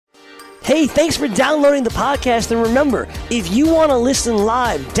Hey, thanks for downloading the podcast, and remember, if you want to listen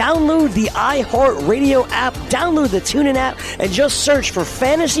live, download the iHeartRadio app, download the TuneIn app, and just search for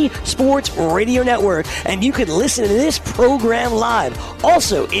Fantasy Sports Radio Network, and you can listen to this program live.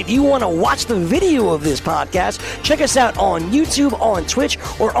 Also, if you want to watch the video of this podcast, check us out on YouTube, on Twitch,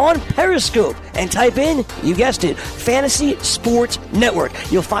 or on Periscope, and type in, you guessed it, Fantasy Sports Network.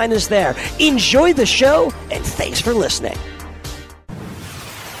 You'll find us there. Enjoy the show, and thanks for listening.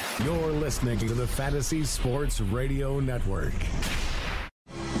 You're listening to the Fantasy Sports Radio Network.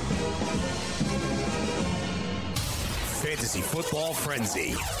 Fantasy Football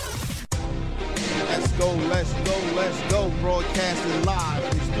Frenzy. Let's go. Broadcasting live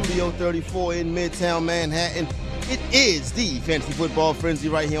from Studio 34 in Midtown Manhattan. It is the Fantasy Football Frenzy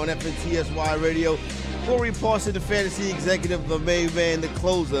right here on FNTSY Radio. Corey Parson, the fantasy executive, the main man, the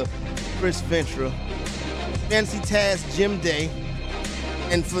closer, Chris Ventura. Fantasy Taz, Jim Day.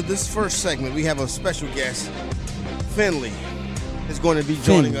 And for this first segment, we have a special guest, Finley, is going to be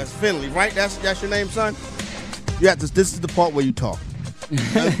joining us. Finley, right? That's your name, son? You have to. This is the part where you talk.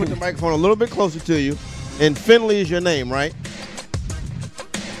 Let's put the microphone a little bit closer to you. And Finley is your name, right?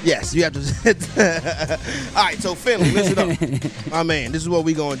 Yes, you have to. All right, so Finley, listen up. My man, this is what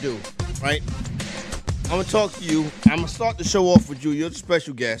we're going to do, right? I'm going to talk to you. I'm going to start the show off with you. You're the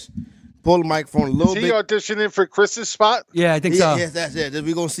special guest. Pull the microphone a little bit. Is he auditioning for Chris's spot? Yeah, I think so. Yes, that's it.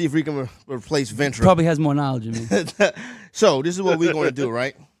 We're going to see if we can replace Ventura. Probably has more knowledge than me. So this is what we're going to do,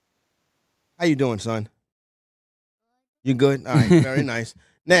 right? How you doing, son? You good? All right, very nice.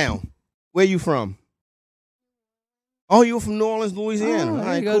 Now, where you from? Oh, you're from New Orleans, Louisiana. Oh, All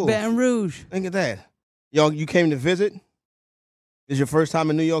right, you go cool. Baton Rouge. Look at that. You came to visit? This your first time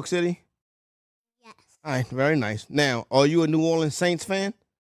in New York City? Yes. All right, very nice. Now, are you a New Orleans Saints fan?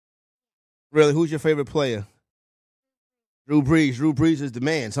 Really, who's your favorite player? Drew Brees. Drew Brees is the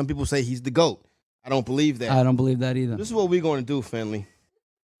man. Some people say he's the GOAT. I don't believe that. I don't believe that either. This is what we're going to do, Finley.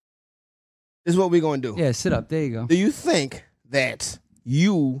 This is what we're going to do. Yeah, sit up. There you go. Do you think that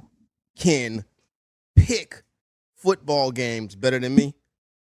you can pick football games better than me?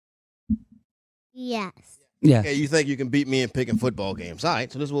 Yes. Yeah. Okay, you think you can beat me in picking football games. All right,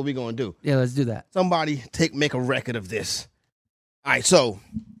 so this is what we're going to do. Yeah, let's do that. Somebody make a record of this. All right, so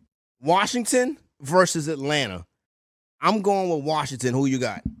Washington versus Atlanta. I'm going with Washington. Who you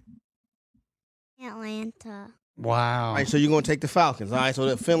got? Atlanta. Wow. All right, so you're going to take the Falcons. All right, so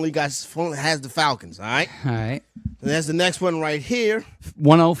that Finley has the Falcons. All right? All right. And that's the next one right here.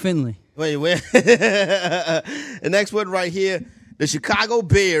 1-0 Finley. Wait. The next one right here, the Chicago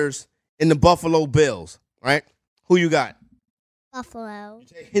Bears and the Buffalo Bills. Right? Who you got? Buffalo.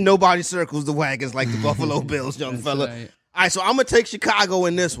 Nobody circles the wagons like the Buffalo Bills, young fella. Right. All right, so I'm going to take Chicago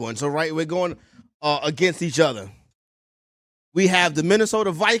in this one. So, right, we're going against each other. We have the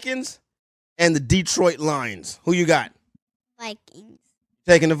Minnesota Vikings and the Detroit Lions. Who you got? Vikings.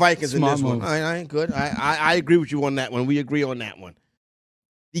 Taking the Vikings Smart in this move. one. All right, good. I agree with you on that one. We agree on that one.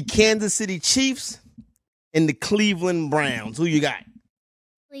 The Kansas City Chiefs and the Cleveland Browns. Who you got?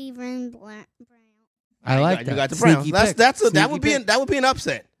 Cleveland Browns. I like that. You got the Browns. Sneaky pick. That would be an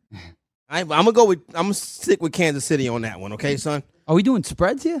upset. I'm gonna stick with Kansas City on that one. Okay, son. Are we doing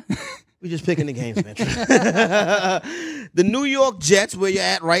spreads here? We're just picking the games, man. The New York Jets, where you're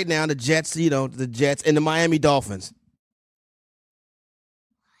at right now, the Jets, the Jets and the Miami Dolphins.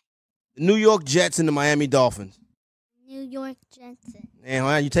 The New York Jets and the Miami Dolphins. New York Jets. And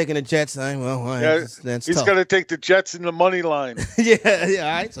well, you taking the Jets? Well, all right, Yeah, that's he's tough. going to take the Jets in the money line. yeah,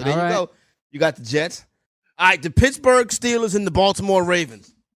 all right. So there All you right. go. You got the Jets. All right, the Pittsburgh Steelers and the Baltimore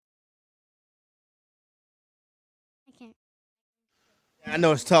Ravens. I can't. I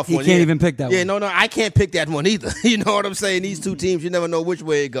know it's a tough He one. can't yeah. even pick that Yeah, one. no, I can't pick that one either. You know what I'm saying? These two teams, you never know which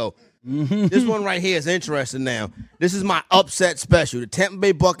way it go. This one right here is interesting now. This is my upset special. The Tampa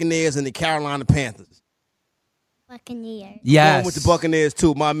Bay Buccaneers and the Carolina Panthers. Buccaneers. Yes. Going with the Buccaneers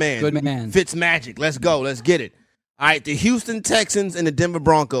too, my man. Good man. Fitz Magic. Let's go. Let's get it. All right, the Houston Texans and the Denver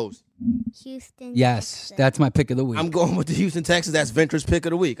Broncos. Houston. Yes, Texans. that's my pick of the week. I'm going with the Houston Texans. That's Ventura's pick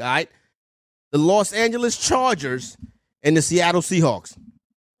of the week, all right? The Los Angeles Chargers and the Seattle Seahawks.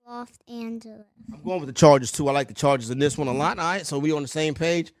 Los Angeles. I'm going with the Chargers, too. I like the Chargers in this one a lot, all right? So we on the same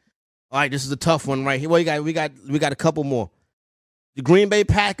page. All right, this is a tough one right here. Well, we got a couple more. The Green Bay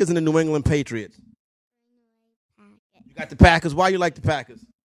Packers and the New England Patriots. You got the Packers. Why you like the Packers?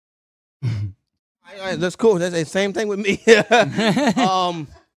 All right, that's cool. That's the same thing with me.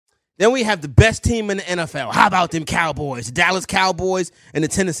 Then we have the best team in the NFL. How about them Cowboys? The Dallas Cowboys and the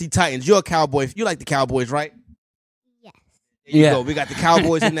Tennessee Titans. You're a Cowboy. You like the Cowboys, right? Yes. There you Yeah. go. We got the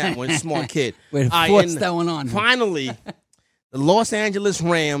Cowboys in that one. Smart kid. Way to All right, force and that one on. Finally, the Los Angeles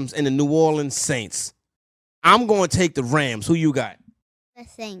Rams and the New Orleans Saints. I'm going to take the Rams. Who you got? The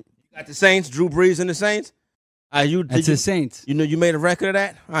Saints. You got the Saints, Drew Brees and the Saints? That's the Saints. You know you made a record of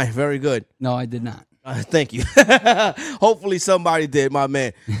that? All right, very good. No, I did not. Thank you. Hopefully somebody did, my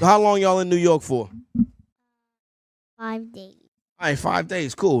man. So how long y'all in New York for? 5 days. All right, 5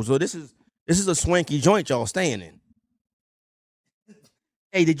 days. Cool. So this is a swanky joint y'all staying in.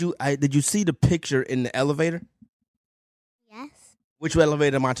 Hey, did you see the picture in the elevator? Yes. Which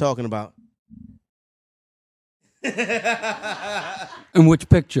elevator am I talking about? And which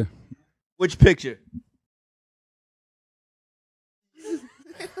picture? Which picture?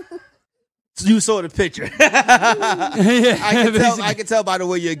 You saw the picture. I can tell by the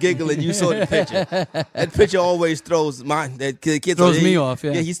way you're giggling. You saw the picture. That picture always throws me off.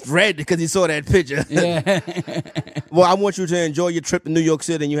 Yeah, he's red because he saw that picture. Yeah. Well, I want you to enjoy your trip to New York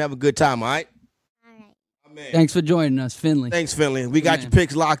City and you have a good time. All right. All right. Man. Thanks for joining us, Finley. Thanks, Finley. We got your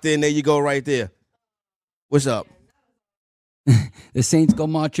picks locked in. There you go, right there. What's up? The Saints go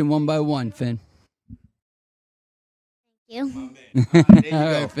marching one by one, Finn. Thank you. There you All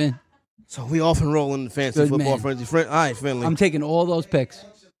go. right, Finn. So we off and rolling the fantasy Good football man. frenzy. All right, Finley. I'm taking all those picks.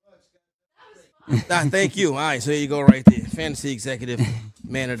 Thank you. All right, so there you go right there. Fantasy executive,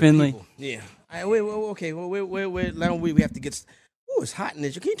 man of the Finley. people. Yeah. All right, wait, okay. Wait. Now we have to get. Oh, it's hot in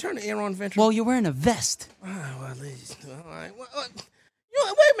this. Can you turn the air on, Venture? Well, you're wearing a vest. Well, at least. All right. Well,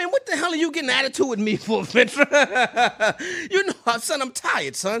 wait a minute. What the hell are you getting attitude with me for, Venture? You know, son, I'm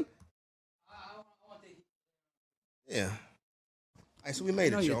tired, son. Yeah. All right, so we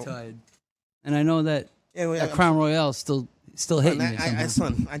made I know it, you're y'all. tired. And I know that Yeah, Crown Royale is still hitting you.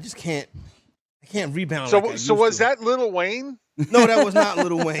 son, I just can't. I can't rebound. So, like I was used to. that Lil Wayne? No, that was not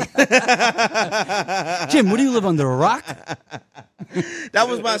Lil Wayne. Jim, what do you live under a rock? That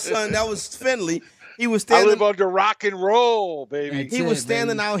was my son. That was Finley. He was I standing. live under rock and roll, baby. That's He it, was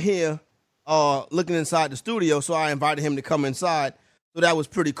standing baby. out here, looking inside the studio. So I invited him to come inside. So that was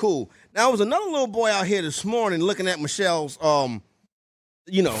pretty cool. Now there was another little boy out here this morning looking at Michelle's,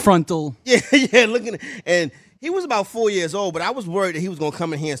 Frontal. yeah, looking, and he was about 4 years old. But I was worried that he was gonna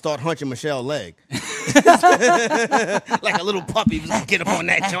come in here and start hunching Michelle's leg, like a little puppy. He was gonna get up on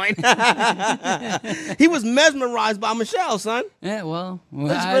that joint. He was mesmerized by Michelle, son. Yeah, well,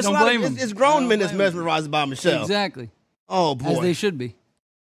 It's- I it's don't a lot of- blame him. It's grown I don't men that's blame him. mesmerized by Michelle. Exactly. Oh boy. As they should be.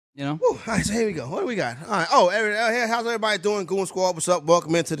 You know? Whew. All right, so here we go. What do we got? All right. Oh, how's everybody doing? Goon Squad, what's up?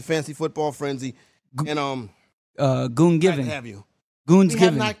 Welcome into the Fantasy Football Frenzy. And Goon glad to Giving. have you. Goons We have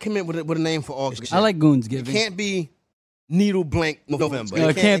Giving. not commit with a name for August. I like Goons It Giving. can't be Needle Blank November. No,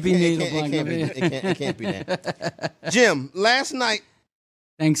 it can't be Needle it Blank can't be- November. It can't be that. Jim, last night.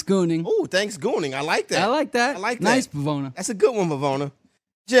 Thanks, Gooning. Oh, thanks gooning. I like that. I like that. I like that. Nice, Pavona. That's a good one, Mavona.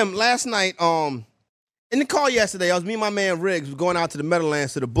 Jim, last night, in the car yesterday, me and my man Riggs was going out to the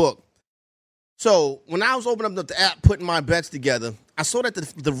Meadowlands to the book. So when I was opening up the app, putting my bets together, I saw that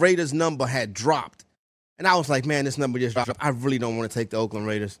the Raiders number had dropped. And I was like, man, this number just dropped. I really don't want to take the Oakland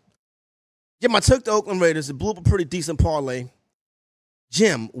Raiders. Jim, I took the Oakland Raiders. It blew up a pretty decent parlay.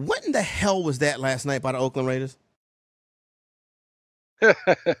 Jim, what in the hell was that last night by the Oakland Raiders?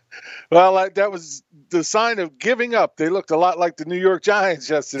 Well, that was the sign of giving up. They looked a lot like the New York Giants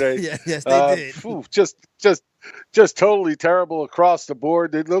yesterday. Yes, they did. Just totally terrible across the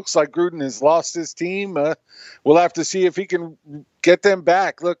board. It looks like Gruden has lost his team. We'll have to see if he can get them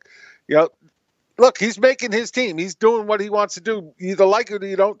back. Look, he's making his team. He's doing what he wants to do. You either like it or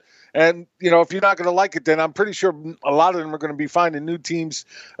you don't. And, if you're not going to like it, then I'm pretty sure a lot of them are going to be finding new teams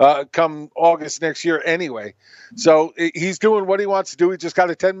come August next year anyway. So he's doing what he wants to do. He just got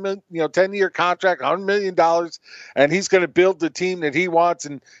a 10-year contract, $100 million, and he's going to build the team that he wants.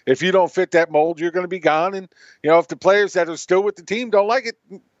 And if you don't fit that mold, you're going to be gone. And, if the players that are still with the team don't like it,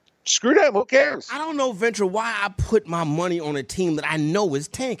 screw them. Who cares? I don't know, Venture, why I put my money on a team that I know is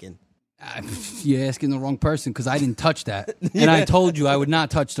tanking. You're asking the wrong person because I didn't touch that. And I told you I would not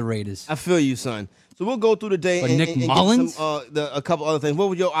touch the Raiders. I feel you, son. So we'll go through the day But and, Nick and get Mullins? a couple other things. What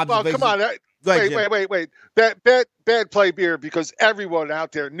were your Well, observations? come on. Go ahead, Jim. Wait. Bad play beer because everyone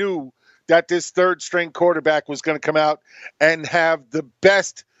out there knew that this third-string quarterback was going to come out and have the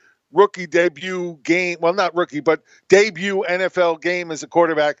best rookie debut game. Well, not rookie, but debut NFL game as a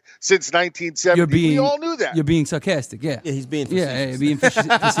quarterback since 1970. We all knew that. You're being sarcastic, yeah. Yeah, he's being facetious. Yeah, you're being facetious.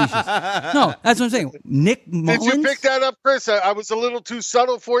 No, that's what I'm saying. Nick Mullins. Did you pick that up, Chris? I was a little too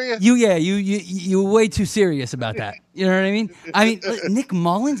subtle for you. You were way too serious about that. You know what I mean? Nick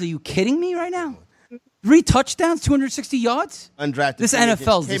Mullins, are you kidding me right now? 3 touchdowns, 260 yards? Undrafted. This free agent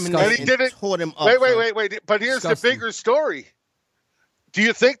NFL's came in disgusting. there And he did it. Tore him up. Wait. But here's Disgusting. the bigger story. Do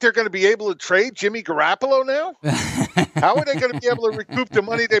you think they're going to be able to trade Jimmy Garoppolo now? How are they going to be able to recoup the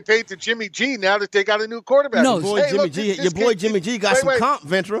money they paid to Jimmy G now that they got a new quarterback? No, Your boy Jimmy G got some comp,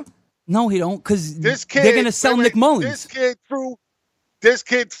 Ventura. No, he don't, because This kid, they're going to sell Nick Mullins. This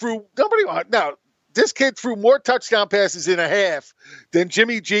kid threw more touchdown passes in a half than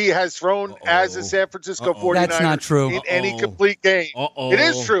Jimmy G has thrown as a San Francisco 49er. That's not true. In any complete game. It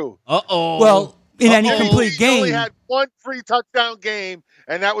is true. Well, in any complete He only game. had one free touchdown game,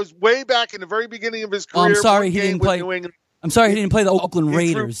 and that was way back in the very beginning of his career. I'm sorry One he game didn't with play. New England. I'm sorry he didn't play the Oakland He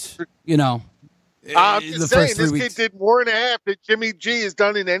threw- Raiders. You know, I'm the just saying, first 3 this weeks. kid did more and a half than Jimmy G has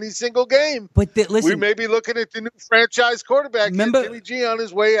done in any single game. But We listen, may be looking at the new franchise quarterback, Remember- Jimmy G, on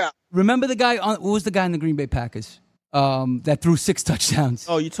his way out. remember the guy? What was the guy in the Green Bay Packers that threw 6 touchdowns?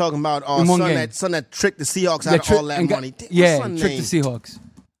 Oh, you talking about In one game. son that tricked the Seahawks out of all that money? Damn, what's Yeah, son tricked the name? Seahawks.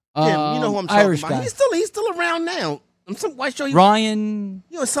 Yeah, you know who I'm talking Irish about. guy. He's still around now. I'm some white show. Ryan.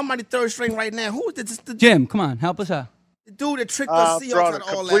 You know somebody third string right now. Who is the Jim, come on, help us out. dude that tricked the I'm Seahawks drawing out a of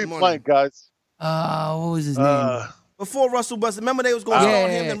all that complete money? blank, guys. What was his name? Before Russell Wilson. Remember they was going to Yeah, start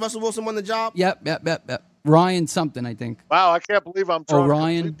yeah, him, yeah. then Russell Wilson won the job? Yep. Ryan something, I think. Wow, I can't believe I'm drawing a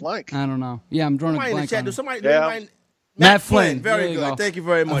Orion. complete blank. I don't know. Yeah, I'm drawing Somebody a in the blank. chat. on Do it. somebody Yeah. Ryan- Matt Flynn. Very There you good. go. Thank you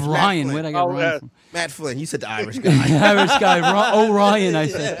very much. Matt Ryan. Flynn. Where'd I get Ryan yeah. from? Matt Flynn. You said the Irish guy. Irish guy. Ryan, I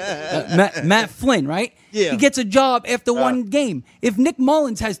said. Matt Flynn, right? Yeah. He gets a job after one game. If Nick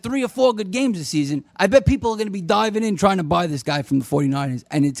Mullins has 3 or 4 good games this season, I bet people are going to be diving in trying to buy this guy from the 49ers,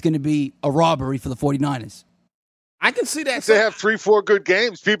 and it's going to be a robbery for the 49ers. I can see that. If they have 3-4 good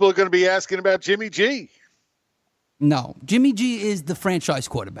games, people are going to be asking about Jimmy G. No, Jimmy G is the franchise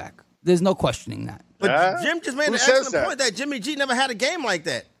quarterback. There's no questioning that. But Yeah? Jim just made Who an says excellent that? point that Jimmy G never had a game like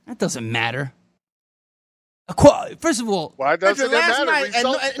that. That doesn't matter. First of all, Why doesn't Victor, it last matter? night,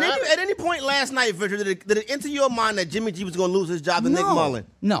 Results at matter. any point last night, Victor, did it enter your mind that Jimmy G was going to lose his job to Nick Mullen?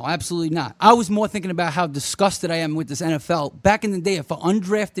 No, absolutely not. I was more thinking about how disgusted I am with this NFL. Back in the day, if an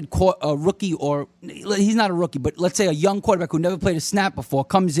undrafted rookie, or he's not a rookie, but let's say a young quarterback who never played a snap before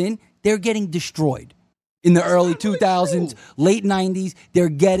comes in, they're getting destroyed. In the early 2000s, late 90s, they're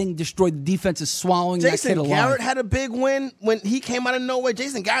getting destroyed. The defense is swallowing that kid Jason alive. Garrett had a big win when he came out of nowhere.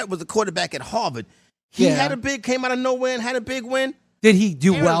 Jason Garrett was a quarterback at Harvard. He Yeah. came out of nowhere and had a big win. Did he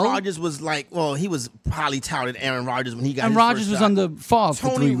do Aaron well? Rodgers was like, well, he was highly touted Aaron Rodgers when he got And his Rodgers first was shot. under Favre for 3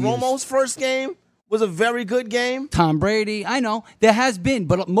 Tony years. Romo's first game was a very good game. Tom Brady. I know. There has been,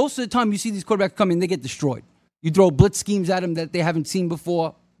 but most of the time you see these quarterbacks come in, they get destroyed. You throw blitz schemes at them that they haven't seen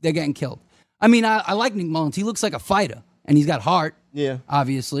before, they're getting killed. I mean, I like Nick Mullins. He looks like a fighter, and he's got heart, Yeah.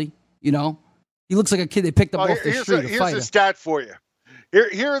 obviously. You know? He looks like a kid they picked up Well, off the here's street, a here's fighter. a stat for you.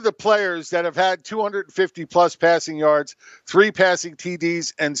 Here are the players that have had 250-plus passing yards, 3 passing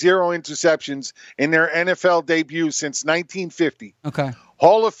TDs, and 0 interceptions in their NFL debut since 1950. Okay.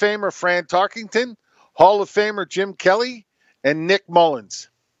 Hall of Famer Fran Tarkington, Hall of Famer Jim Kelly, and Nick Mullins.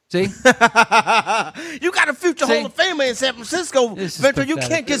 See? You got a future See? Hall of Famer in San Francisco, This is Ventura. You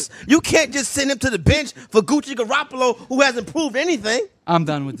pathetic. can't just send him to the bench for Gucci Garoppolo, who hasn't proved anything. I'm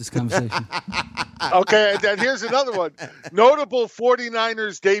done with this conversation. Okay, and then here's another one. Notable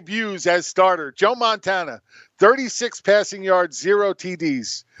 49ers debuts as starter. Joe Montana, 36 passing yards, 0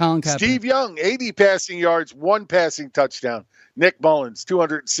 TDs. Colin Kaepernick. Steve Young, 80 passing yards, 1 passing touchdown. Nick Mullins,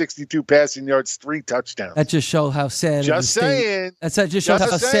 262 passing yards, 3 touchdowns. That just shows how sad. Just saying. That just shows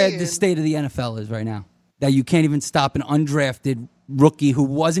Just how sad saying. the state of the NFL is right now. That you can't even stop an undrafted rookie who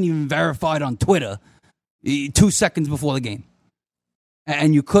wasn't even verified on Twitter 2 seconds before the game,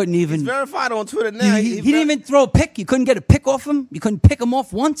 and you couldn't even. He's verified on Twitter now. He didn't even throw a pick. You couldn't get a pick off him. You couldn't pick him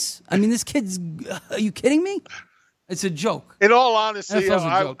off once. I mean, this kid's. Are you kidding me? It's a joke. In all honesty, NFL's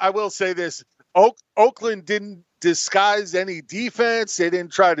a joke. I will say this. Oakland didn't disguise any defense. They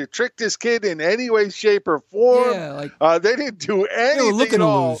didn't try to trick this kid in any way, shape, or form. Yeah, like they didn't do anything looking at to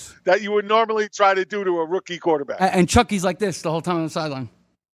all lose. that you would normally try to do to a rookie quarterback. and Chucky's like this the whole time on the sideline.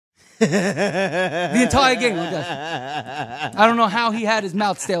 The entire game like this. I don't know how he had his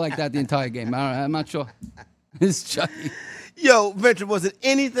mouth stay like that the entire game. I'm not sure. It's Chucky. Yo, Venture, was it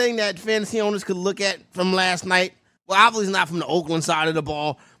anything that fantasy owners could look at from last night? Well, obviously not from the Oakland side of the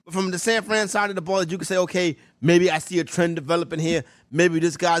ball, but from the San Fran side of the ball that you could say, okay, maybe I see a trend developing here. Maybe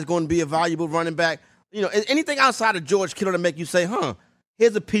this guy's going to be a valuable running back. You know, anything outside of George Kittle to make you say,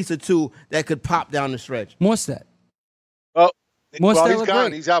 here's a piece or two that could pop down the stretch. Morstead. Well, Morstead he's looked gone.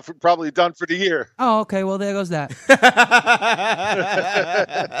 great. He's out probably done for the year. Oh, okay. Well, there goes that.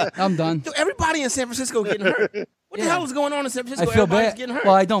 I'm done. Yo, everybody in San Francisco getting hurt. What the hell is going on in San I Francisco? feel Everybody's bad. getting hurt.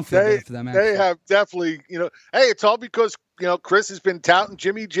 Well, I don't feel They, bad for them. they Actually. have definitely, hey, it's all because, Chris has been touting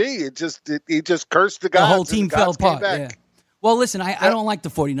Jimmy G. He just cursed the The gods. whole and team the gods fell came apart. back. Yeah. Well, listen, I don't like the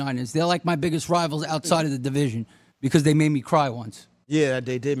 49ers. They're like my biggest rivals outside of the division because they made me cry once. Yeah,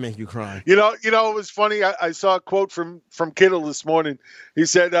 they did make you cry. You know, it was funny. I saw a quote from Kittle this morning. He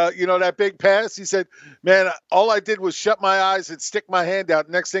said, that big pass. He said, "Man, all I did was shut my eyes and stick my hand out.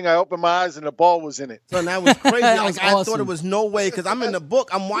 Next thing I opened my eyes and the ball was in it." So that was crazy. That was I awesome. thought it was no way because I'm in the book.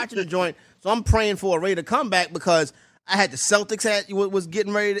 I'm watching the joint, so I'm praying for a Raider comeback because I had the Celtics was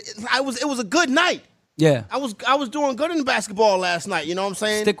getting ready. It was a good night. Yeah. I was doing good in basketball last night. You know what I'm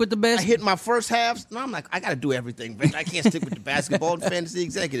saying? Stick with the I basketball. hit my first halves. No, I'm like, I got to do everything. Vic. I can't stick with the basketball and fantasy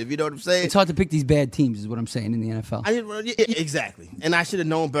executive. You know what I'm saying? It's hard to pick these bad teams, is what I'm saying, in the NFL. Exactly. And I should have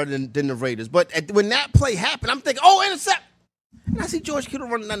known better than the Raiders. But when that play happened, I'm thinking, oh, intercept. And I see George Kittle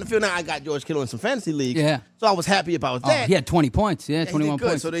running down the field. Now, I got George Kittle in some fantasy leagues. Yeah. So I was happy about that. He had 20 points. Yeah, Yeah, he did 21 good.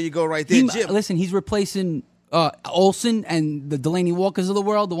 points. So there you go right there, Jim. Listen, he's replacing Olsen and the Delaney Walkers of the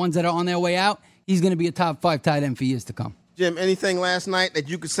world, the ones that are on their way out. He's going to be a top 5 tight end for years to come. Jim, anything last night that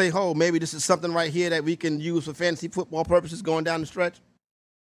you could say, oh, maybe this is something right here that we can use for fantasy football purposes going down the stretch?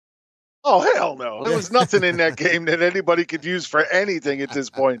 Oh, hell no. There was nothing in that game that anybody could use for anything at this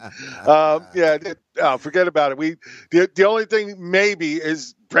point. Forget about it. The only thing maybe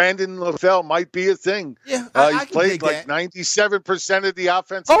is Brandon LaFell might be a thing. Yeah, I he's can played dig like that. 97% of the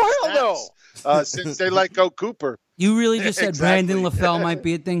offensive snaps, since they let go Cooper. You really just said Exactly. Brandon LaFell might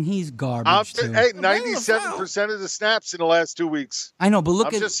be a thing? He's garbage, too. Hey, 97% of the snaps in the last 2 weeks. I know, but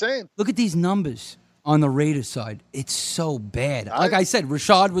look I'm just saying. Look at these numbers on the Raiders side. It's so bad. Like I said,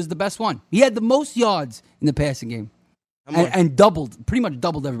 Rashad was the best one. He had the most yards in the passing game and pretty much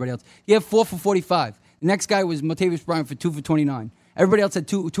doubled everybody else. He had 4 for 45. The next guy was Martavis Bryant for 2 for 29. Everybody else had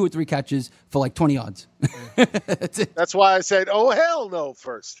two or three catches for like 20 yards. That's it. That's why I said, oh, hell no,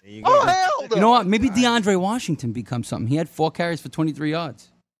 first. Oh, hell no. You know what? Maybe DeAndre Washington becomes something. He had 4 carries for 23 yards.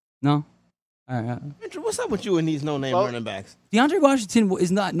 No? All right. What's up with you and these no-name running backs? DeAndre Washington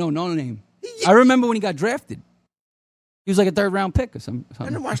is not no name. I remember when he got drafted. He was like a 3rd-round pick or something.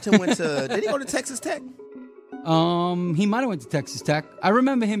 Brandon Washington went to – did he go to Texas Tech? He might have went to Texas Tech. I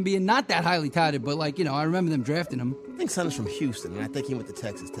remember him being not that highly touted, but I remember them drafting him. I think son is from Houston, and I think he went to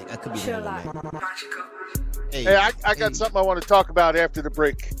Texas Tech. I could be wrong. Hey, I got something I want to talk about after the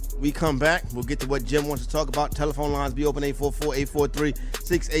break. We come back. We'll get to what Jim wants to talk about. Telephone lines be open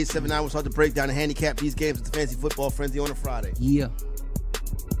 844-843-6879. We'll start to break down and handicap these games at the Fantasy Football Frenzy on a Friday. Yeah.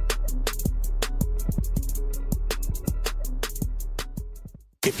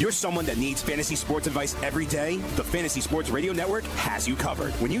 If you're someone that needs fantasy sports advice every day, the Fantasy Sports Radio Network has you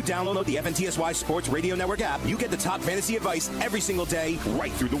covered. When you download the FNTSY Sports Radio Network app, you get the top fantasy advice every single day,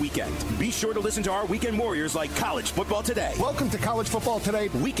 right through the weekend. Be sure to listen to our weekend warriors like College Football Today. Welcome to College Football Today.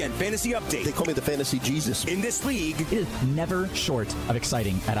 Weekend Fantasy Update. They call me the Fantasy Jesus. In this league. It is never short of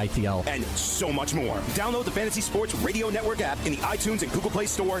exciting at ITL. And so much more. Download the Fantasy Sports Radio Network app in the iTunes and Google Play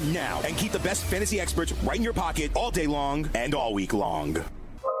Store now. And keep the best fantasy experts right in your pocket all day long and all week long.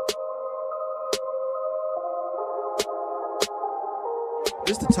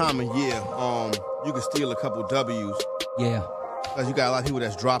 This the time of year you can steal a couple W's. Yeah. Because you got a lot of people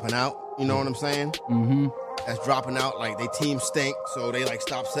that's dropping out. You know what I'm saying? Mm-hmm. That's dropping out. Like, they team stink, so they,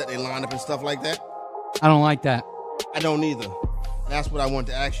 stop setting their lineup and stuff like that. I don't like that. I don't either. That's what I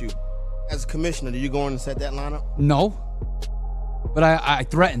wanted to ask you. As a commissioner, do you go in and set that lineup? No. But I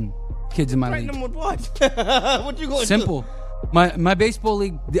threaten kids in my Threaten league. them with what? What you going to do? Simple. My baseball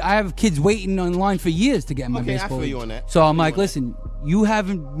league, I have kids waiting on line for years to get in my Okay, I baseball feel league. you on that. So I'm I like, feel you on listen, you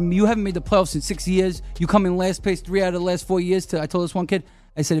haven't made the playoffs in 6 years. You come in last place 3 out of the last 4 years. I told this one kid,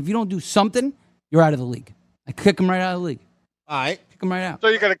 I said, if you don't do something, you're out of the league. I kick him right out of the league. All right. Kick him right out. So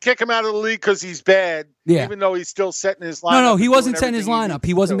you're going to kick him out of the league because he's bad, Yeah. even though he's still setting his lineup. No, he and wasn't doing setting his everything lineup. needs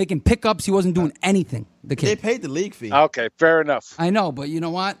He to wasn't do. making pickups. He wasn't doing anything. The They kid. paid the league fee. Okay, fair enough. I know, but you know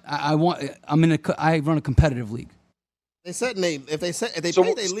what? I run a competitive league, They set if they So-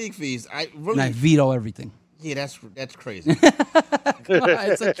 paid their league fees, I and really I veto everything. yeah, that's crazy. It's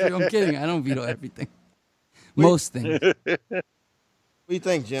not true. I'm kidding. I don't veto everything. Most things. What do you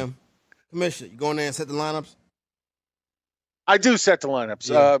think, Jim? Commissioner, you go in there and set the lineups? I do set the lineups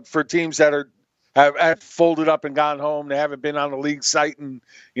Yeah. for teams that have folded up and gone home. They haven't been on the league site in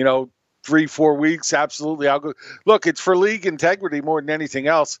 3-4 weeks. Absolutely, I'll go. Look, it's for league integrity more than anything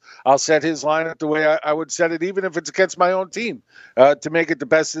else. I'll set his lineup the way I would set it, even if it's against my own team, to make it the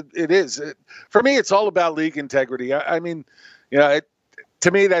best it is. For me, it's all about league integrity. I mean,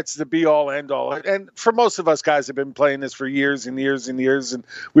 to me, that's the be-all, end-all. And for most of us guys have been playing this for years and years and years, and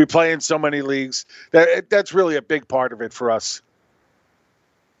we play in so many leagues. That's really a big part of it for us.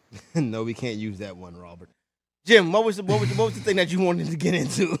 No, we can't use that one, Robert. Jim, what was the thing that you wanted to get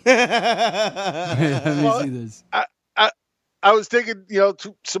into? Let me see this. I was thinking,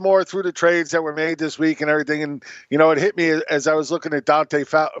 some more through the trades that were made this week and everything, and it hit me as I was looking at Dante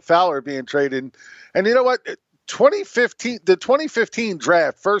Fowler being traded. And you know what? The 2015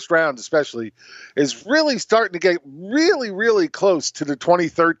 draft, first round especially, is really starting to get really, really close to the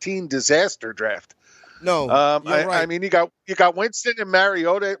 2013 disaster draft. No, you're right. I mean, you got Winston and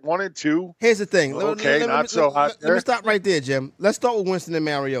Mariota at 1 and 2. Here's the thing. Okay, not so hot. Let me stop right there, Jim. Let's start with Winston and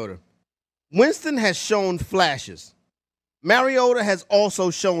Mariota. Winston has shown flashes. Mariota has also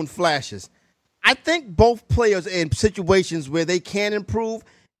shown flashes. I think both players are in situations where they can improve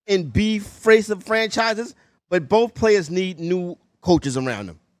and be face of franchises, but both players need new coaches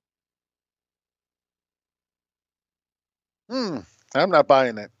around them. I'm not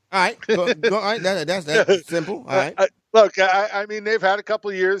buying that. All right, go, all right. That's simple. All right. Look, I mean, they've had a couple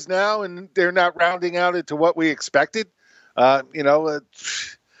of years now, and they're not rounding out into what we expected. If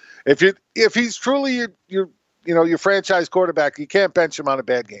he's truly your franchise quarterback, you can't bench him on a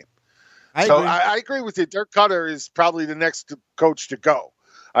bad game. I agree with you. Dirk Cutter is probably the next coach to go.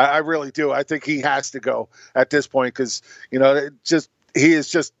 I really do. I think he has to go at this point because he is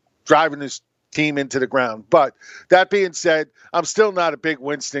just driving his team into the ground. But that being said, I'm still not a big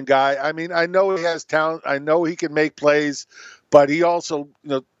Winston guy. I mean, I know he has talent. I know he can make plays, but he also,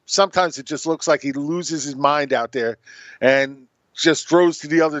 sometimes it just looks like he loses his mind out there and just throws to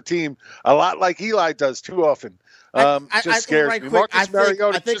the other team a lot like Eli does too often. Just scares me. Marcus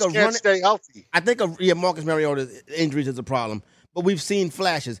Mariota just can't stay healthy. I think Marcus Mariota's injuries is a problem, but we've seen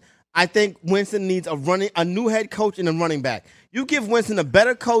flashes. I think Winston needs a new head coach and a running back. You give Winston a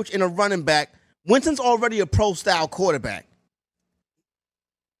better coach and a running back. Winston's already a pro-style quarterback.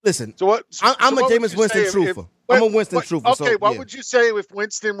 Listen, I'm a Jameis Winston truther. I'm a Winston truther. Okay, what would you say if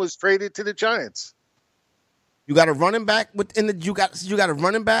Winston was traded to the Giants? You got a running back you got a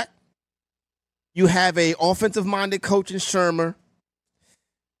running back. You have a offensive-minded coach in Shermer.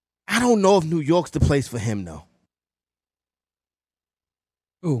 I don't know if New York's the place for him, though.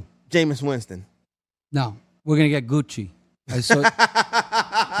 Ooh. Jameis Winston. No, we're going to get Gucci. I saw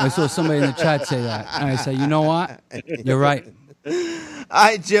somebody in the chat say that. And I said, you know what? You're right. All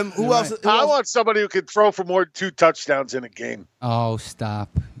right, Jim. Who else? I want somebody who could throw for more than 2 touchdowns in a game. Oh, stop.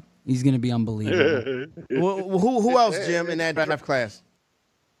 He's going to be unbelievable. Who else, Jim, in that draft class?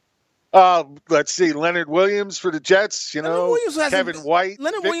 Let's see. Leonard Williams for the Jets, Kevin White.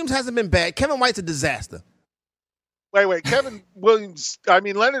 Leonard Williams hasn't been bad. Kevin White's a disaster. Wait. Kevin Williams,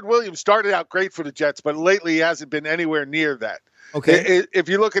 Leonard Williams started out great for the Jets, but lately he hasn't been anywhere near that. Okay. If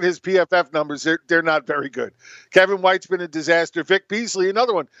you look at his PFF numbers, they're not very good. Kevin White's been a disaster. Vic Beasley,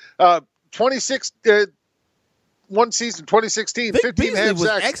 another one. 26, one season, 2016, Vic 15 Beasley half was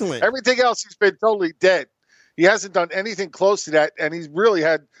sacks. excellent. Everything else, he's been totally dead. He hasn't done anything close to that, and he's really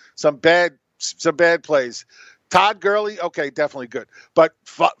had some bad plays. Todd Gurley, okay, definitely good. But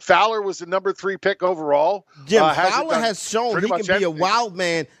Fowler was the number 3 pick overall. Jim, Fowler has shown he can be a wild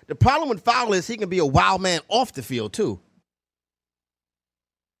man. The problem with Fowler is he can be a wild man off the field, too.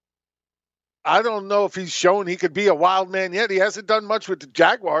 I don't know if he's shown he could be a wild man yet. He hasn't done much with the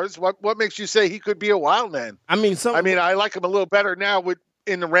Jaguars. What makes you say he could be a wild man? I like him a little better now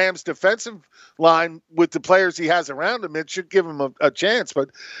in the Rams defensive line with the players he has around him. It should give him a chance. But,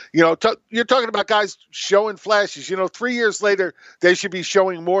 you're talking about guys showing flashes. 3 years later, they should be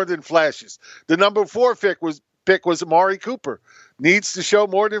showing more than flashes. The number 4 pick was Amari Cooper. Needs to show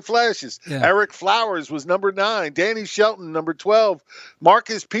more than flashes. Yeah. Eric Flowers was number 9. Danny Shelton, number 12.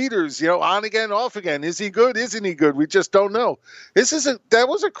 Marcus Peters, on again, off again. Is he good? Isn't he good? We just don't know. That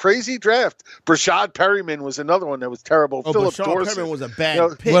was a crazy draft. Brashad Perryman was another one that was terrible. Philip Dorsett Perryman was a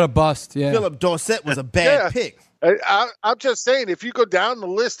bad pick. What a bust, yeah. Philip Dorsett was a bad pick. I'm just saying, if you go down the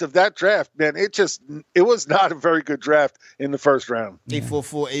list of that draft, man, it was not a very good draft in the first round.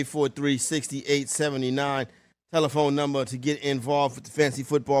 844-843-6879. Telephone number to get involved with the Fantasy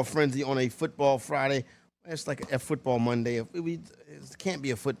Football Frenzy on a Football Friday. It's like a Football Monday. It can't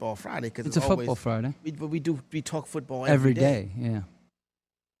be a Football Friday because it's a Football Friday. But we talk football every day. Yeah.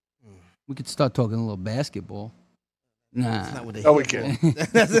 We could start talking a little basketball. Nah. That's not what we can.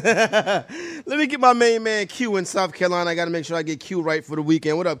 Let me get my main man Q in South Carolina. I got to make sure I get Q right for the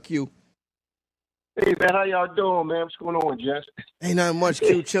weekend. What up, Q? Hey, man. How y'all doing, man? What's going on, Jess? Ain't nothing much,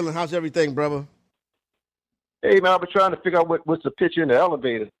 Q. Chilling. How's everything, brother? Hey, man, I've been trying to figure out what's the picture in the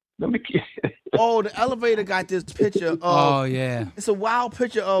elevator. Oh, the elevator got this picture. Yeah. It's a wild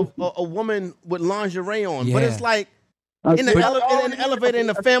picture of a woman with lingerie on. Yeah. But it's like in the elevator in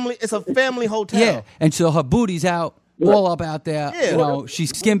the family. It's a family hotel. Yeah, and so her booty's out. all up out there. Yeah. You know,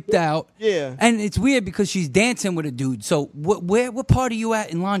 she's skimped out. Yeah. And it's weird because she's dancing with a dude. So what party you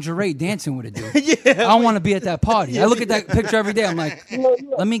at in lingerie dancing with a dude? Yeah. I don't want to be at that party. I look at that picture every day. I'm like,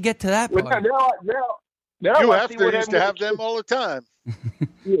 let me get to that Well, party. now You I have see to what used to happened have them all the time.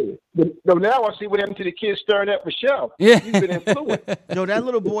 Yeah. But now I see what happened to the kids staring at Michelle. Yeah. He's been influenced. Yo, that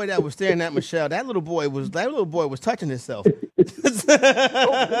little boy that was staring at Michelle, that little boy was touching himself.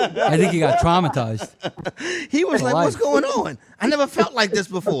 I think he got traumatized. He was like, Life. "What's going on? I never felt like this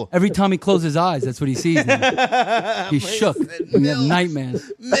before." Every time he closes his eyes, that's what he sees now. He's shook. He have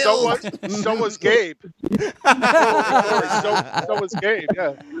nightmares. So was Gabe. so was Gabe,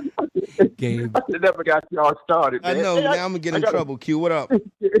 yeah. Gabe. I never got y'all started, I man. know. Hey, Now I'm gonna get in trouble. Q, what up?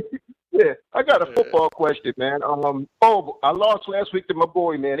 Yeah, I got a football question, man. I lost last week to my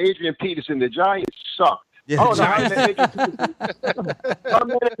boy, man, Adrian Peterson. The Giants suck. Yeah, Oh, the no, I Giants- mean,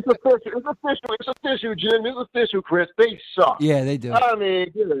 it's official, Jim. It's official, Chris. They suck. Yeah, they do. I mean,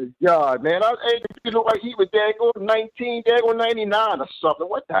 good God, man. You look like he was daggone 19, daggone 99 or something.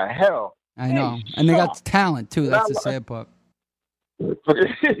 What the hell? I know. And they got talent, too. That's the sad part.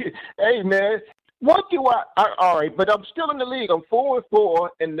 Hey, man. What do I all right, but I'm still in the league. I'm 4-4,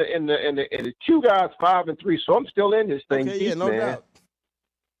 and the two guys 5-3, so I'm still in this thing. Okay, deep, yeah, no man. doubt.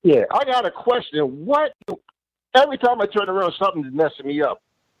 Yeah, I got a question. Every time I turn around, something's messing me up.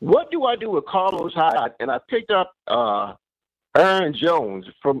 What do I do with Carlos Hyde? And I picked up Aaron Jones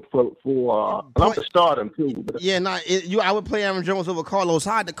for I'm to start him too. Yeah, I would play Aaron Jones over Carlos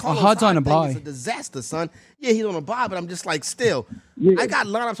Hyde. The Carlos Hyde's on Hyde a thing bye. is a disaster, son. Yeah, he's on a bye, but I'm just like, still, Yeah. I got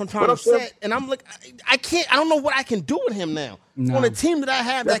lineups I'm trying But to I'm set, and I'm like, I can't. I don't know what I can do with him now. No. On a team that I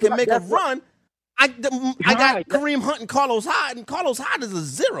have that can make a run, I got Right. Kareem Hunt and Carlos Hyde, and Carlos Hyde is a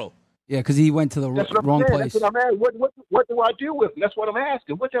zero. Yeah, because he went to the That's what I'm wrong saying. place. That's what I'm asking. What do I do with him? That's what I'm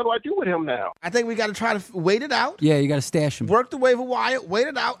asking. What the hell do I do with him now? I think we got to try to wait it out. Yeah, you got to stash him. Work the waiver wire, wait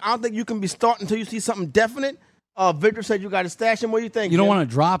it out. I don't think you can be starting until you see something definite. Victor said you got to stash him. What do you think? You don't Jim? want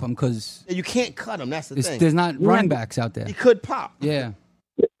to drop him because You can't cut him. That's the thing. there's not running backs out there. He could pop. Yeah.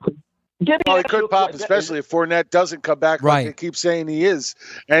 Oh, he could pop, especially if Fournette doesn't come back Right. like they keep saying he is.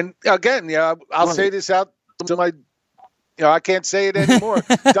 And again, yeah, I'll say this out to my, I can't say it anymore.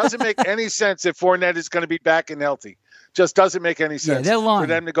 Doesn't make any sense if Fournette is going to be back and healthy. Just doesn't make any sense they're lying. for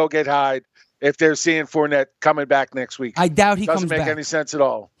them to go get Hyde if they're seeing Fournette coming back next week. I doubt he doesn't comes make back. any sense at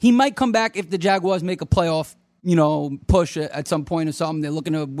all. He might come back if the Jaguars make a playoff, push at some point or something. They're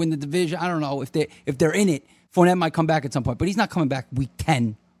looking to win the division. I don't know if they're in it. Fournette might come back at some point, but he's not coming back week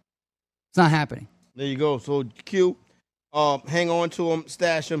 10. It's not happening. There you go. So Q, hang on to him,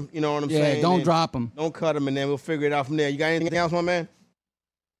 stash him. You know what I'm saying? Yeah, don't And drop him. Don't cut him, and then we'll figure it out from there. You got anything else, my man?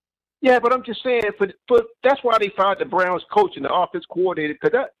 Yeah, but I'm just saying, but that's why they fired the Browns coach and the offense coordinator,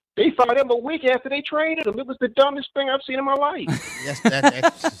 because they fired him a week after they traded him. It was the dumbest thing I've seen in my life.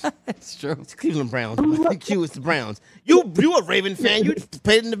 That's It's true. It's Cleveland Browns. Q, it's the Browns. You a Raven fan. You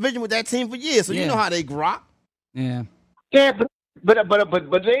played in the division with that team for years, so you Yeah. know how they grok. Yeah. Yeah, but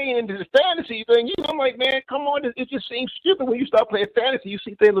they ain't into the fantasy thing. I'm like, man, come on. It just seems stupid when you start playing fantasy. You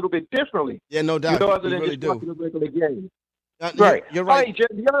see things a little bit differently. Yeah, no doubt. Other You than really just do. watching the regular game. Right. You're right. All right, Jeff,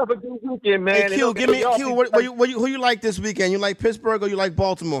 y'all have a good weekend, man. Hey, Q, And give me y'all Q. be- Who you like this weekend? You like Pittsburgh or you like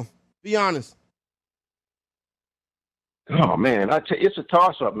Baltimore? Be honest. Oh man, I tell you, it's a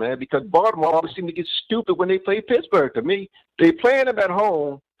toss-up, man. Because Baltimore always seem to get stupid when they play Pittsburgh. To me, they playing them at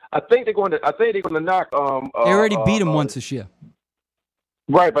home. I think they're going to knock. They already beat him once this year.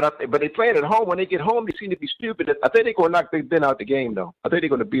 Right, but they playing at home. When they get home, they seem to be stupid. I think they're going to knock Big Ben out the game, though. I think they're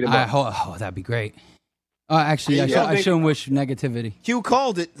going to beat him up. Oh, that'd be great. Actually, Yeah, I shouldn't wish negativity. Q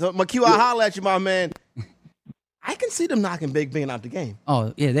called it. So, Q, I'll holler at you, my man. I can see them knocking Big Ben out the game.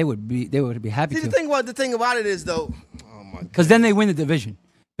 Oh, yeah, they would be happy See, to. the thing about it is, though, oh my God. Because then they win the division.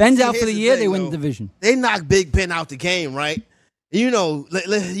 Ben's See, out for here's the the year, thing, they win though. the division. They knock Big Ben out the game, right? You know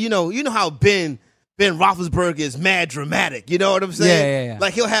how Ben Roethlisberger is mad dramatic. You know what I'm saying? Yeah.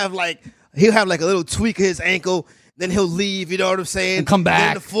 Like he'll have like a little tweak of his ankle, then he'll leave. You know what I'm saying? And come Then back.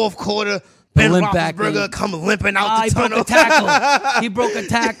 in the fourth quarter, Ben limp back Roethlisberger in. come limping out the He tunnel. broke a tackle. He broke a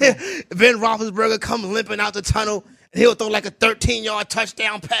tackle. Ben Roethlisberger come limping out the tunnel. And he'll throw like a 13-yard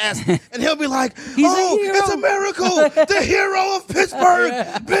touchdown pass, and he'll be like, "Oh, it's a miracle! The hero of Pittsburgh,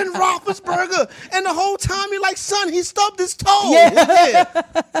 Ben Roethlisberger!" And the whole time you're like, "Son, he stubbed his toe." Yeah.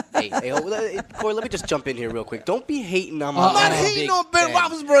 Hey, Corey, let me just jump in here real quick. Don't be hating on I'm my not Big hating on Ben Ben.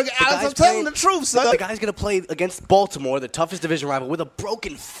 Roethlisberger, The Alex. guy's I'm telling playing- the truth, son. The guy's going to play against Baltimore, the toughest division rival, with a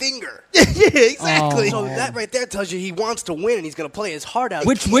broken finger. Yeah, exactly. So that right there tells you he wants to win, and he's going to play his heart out.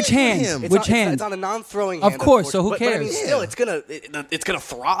 Which hand? It's Which on, hand? It's on a non-throwing Of hand. course, so who But But I mean, cares? still, it's gonna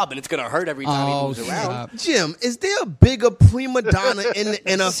throb and it's gonna hurt every time he moves around. stop. Jim, is there a bigger prima donna in the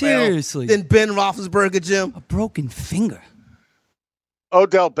NFL Seriously. than Ben Roethlisberger, Jim? A broken finger.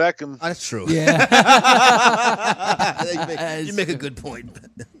 Odell Beckham. Oh, that's true. Yeah. you make a good point.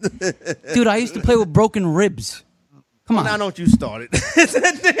 Dude, I used to play with broken ribs. Come on. Now don't you start it.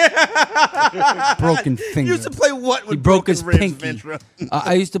 Broken finger. You used to play what with He broke broken his ribs, pinky. Ventura?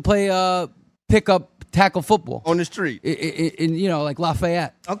 I used to play pickup tackle football On the street. in like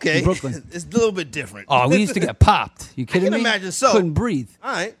Lafayette. Okay. in Brooklyn. It's a little bit different. Oh, we used to get popped. You kidding can me? imagine so. Couldn't breathe.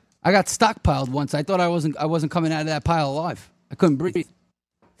 All right. I got stockpiled once. I thought I wasn't coming out of that pile alive. I couldn't breathe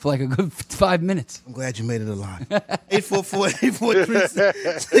for like a good 5 minutes. I'm glad you made it alive.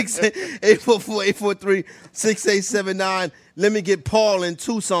 844-843-6879. Let me get Paul in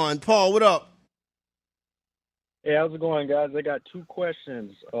Tucson. Paul, what up? Hey, how's it going, guys? I got two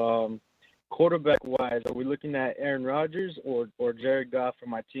questions. Quarterback-wise, are we looking at Aaron Rodgers or Jared Goff for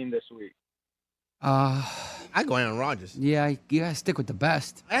my team this week? I go Aaron Rodgers. Yeah, you gotta stick with the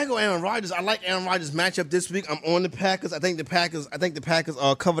best. I go Aaron Rodgers. I like Aaron Rodgers' matchup this week. I'm on the Packers. I think the Packers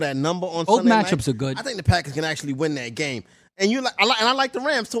cover that number on Both Sunday matchups night. are good. I think the Packers can actually win that game. And I like the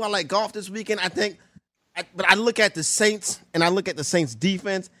Rams too. I like Goff this weekend. But I look at the Saints and I look at the Saints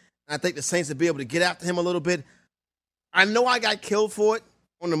defense. And I think the Saints will be able to get after him a little bit. I know I got killed for it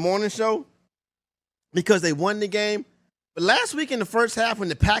on the morning show because they won the game. But last week in the first half when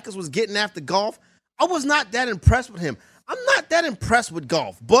the Packers was getting after Goff, I was not that impressed with him. I'm not that impressed with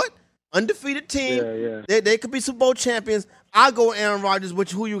Goff, but undefeated team. They could be Super Bowl champions. I'll go Aaron Rodgers.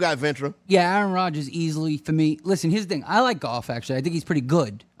 Who you got, Ventura? Yeah, Aaron Rodgers easily for me. Listen, here's the thing. I like Goff, actually. I think he's pretty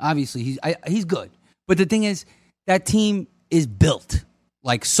good. Obviously, he's good. But the thing is, that team is built.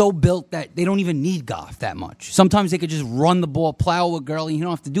 Like, so built that they don't even need Goff that much. Sometimes they could just run the ball, plow with Gurley, and you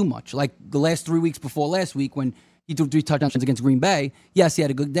don't have to do much. Like the last 3 weeks before last week when he threw 3 touchdowns against Green Bay. Yes, he had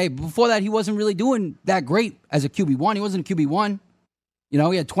a good day. But before that, he wasn't really doing that great as a QB1. He wasn't a QB1. You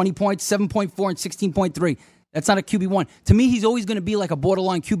know, he had 20 points, 7.4, and 16.3. That's not a QB1. To me, he's always going to be like a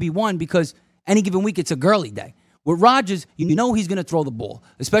borderline QB1 because any given week, it's a Gurley day. With Rodgers, you know he's going to throw the ball,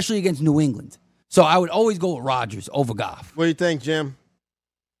 especially against New England. So I would always go with Rodgers over Goff. What do you think, Jim?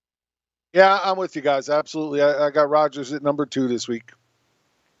 Yeah, I'm with you guys. Absolutely. I got Rodgers at number 2 this week.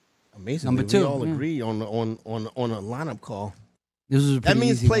 Amazing. Number 2. We all agree on a lineup call. This is that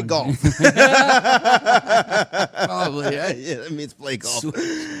means play golf. Probably, yeah. Yeah, that means play golf.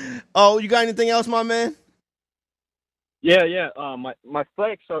 Oh, you got anything else, my man? Yeah. My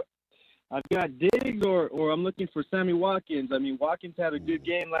flex, I've got Diggs or I'm looking for Sammy Watkins. I mean, Watkins had a good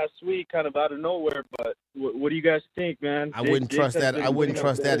game last week, kind of out of nowhere. But what do you guys think, man? I wouldn't trust that. I wouldn't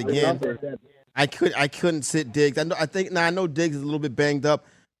trust that again. I couldn't sit Diggs. I know Diggs is a little bit banged up,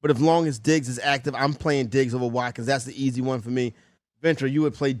 but as long as Diggs is active, I'm playing Diggs over Watkins. That's the easy one for me. Ventura, you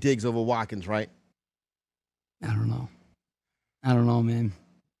would play Diggs over Watkins, right? I don't know, man.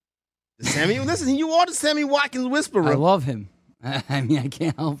 Listen, you are the Sammy Watkins whisperer. I love him. I mean, I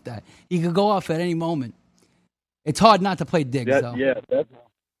can't help that. He could go off at any moment. It's hard not to play Diggs, though.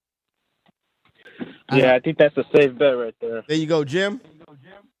 I think that's a safe bet right there. There you go, Jim.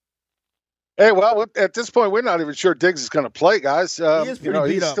 Hey, well, at this point, we're not even sure Diggs is going to play, guys. He is pretty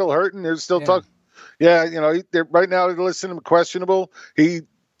beat up. Still hurting. There's still talk. Yeah, right now they're listing him questionable. He,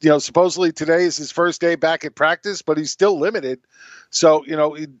 supposedly today is his first day back at practice, but he's still limited. So,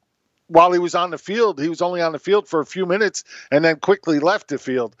 while he was on the field, he was only on the field for a few minutes and then quickly left the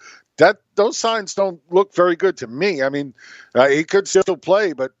field. Those signs don't look very good to me. I mean, he could still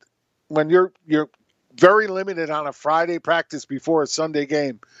play, but when you're very limited on a Friday practice before a Sunday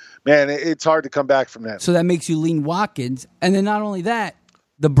game, man, it's hard to come back from that. So that makes you lean Watkins. And then not only that,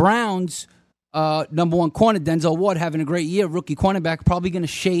 the Browns, number 1 corner, Denzel Ward, having a great year, rookie cornerback, probably going to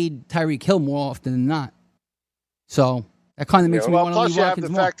shade Tyreek Hill more often than not. So that kind of makes me want to lean Watkins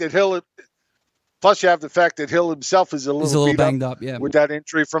more. Plus, you have the fact that Hill himself is a little banged up, with that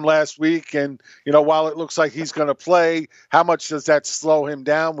injury from last week. And, while it looks like he's going to play, how much does that slow him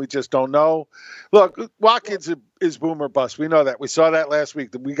down? We just don't know. Look, Watkins is boom or bust. We know that. We saw that last week.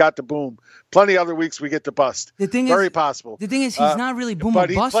 We got the boom. Plenty other weeks we get the bust. Very possible. The thing is, he's not really boom or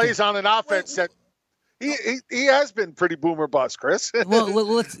bust. But he plays on an offense that he has been pretty boom or bust, Chris. Well,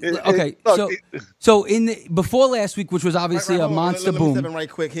 let's okay. So before last week, which was obviously a monster boom. Let me step in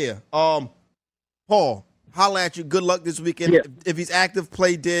right quick here. Paul, holla at you. Good luck this weekend. Yeah. If he's active,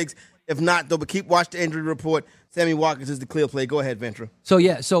 play Diggs. If not, though, but keep watching the injury report. Sammy Watkins is the clear play. Go ahead, Ventura.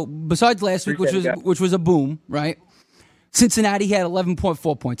 So besides last week, which was a boom, right? Cincinnati had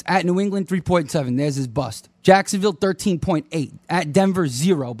 11.4 points. At New England, 3.7. There's his bust. Jacksonville, 13.8. At Denver,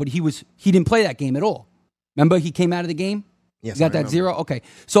 0. But he didn't play that game at all. Remember, he came out of the game? Yes, He got I that remember. 0? Okay.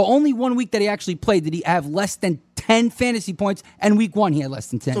 So only 1 week that he actually played did he have less than 10 fantasy points, and week 1 he had less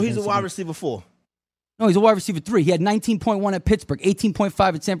than 10. So he's a fantasy wide points. receiver 4. No, he's a wide receiver 3. He had 19.1 at Pittsburgh,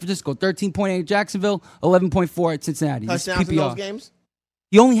 18.5 at San Francisco, 13.8 at Jacksonville, 11.4 at Cincinnati. This is Touchdowns in PPR. those games?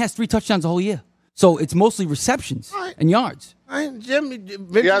 He only has 3 touchdowns the whole year. So it's mostly receptions and yards. All right, Jim.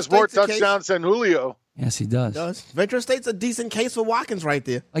 He has more touchdowns than Julio. Yes, he does. Ventura State's a decent case for Watkins right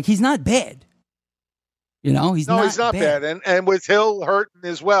there. Like, he's not bad. He's he's not bad. And with Hill hurting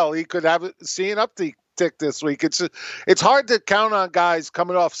as well, he could have see an uptick this week. It's hard to count on guys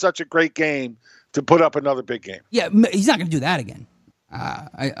coming off such a great game to put up another big game. Yeah, he's not going to do that again.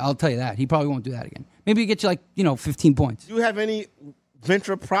 I'll tell you that. He probably won't do that again. Maybe he get you 15 points. Do you have any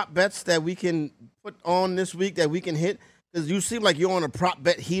Ventura prop bets that we can put on this week that we can hit? Because you seem like you're on a prop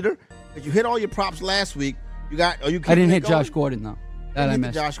bet heater. But you hit all your props last week. I didn't hit Josh Gordon though. That I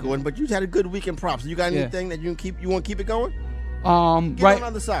missed. Josh Gordon, but you had a good week in props. You got anything that you want to keep it going? Get right it on the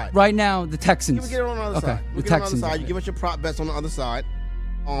other side. Right now, the Texans. Get it on the other side. The Get it on the Texans. other side. You give us your prop bets on the other side.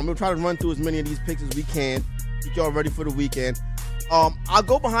 We'll try to run through as many of these picks as we can. Get y'all ready for the weekend. I'll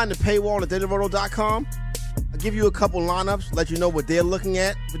go behind the paywall at dailyroto.com. I'll give you a couple lineups, let you know what they're looking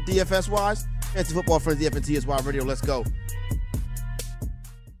at for DFS-wise. Fantasy Football Friends, the FNTSY Radio. Let's go.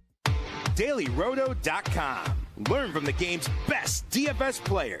 DailyRoto.com. Learn from the game's best DFS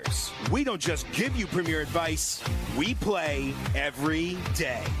players. We don't just give you premier advice, we play every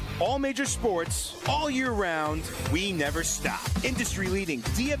day. All major sports, all year round, we never stop. Industry-leading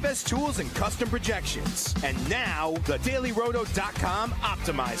DFS tools and custom projections. And now, the DailyRoto.com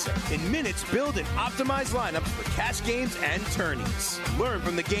Optimizer. In minutes, build and optimize lineups for cash games and tourneys. Learn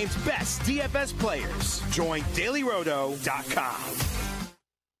from the game's best DFS players. Join DailyRoto.com.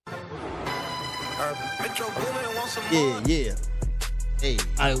 Metro Boomin wants some Yeah, more. yeah. Hey.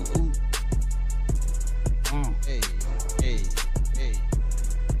 Hey.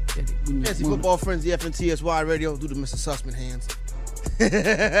 Fantasy Football Friends, the FNTSY Radio. Do the Mr. Sussman hands.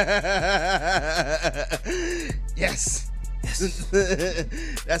 Yes.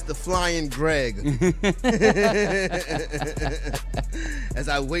 That's the flying Greg. As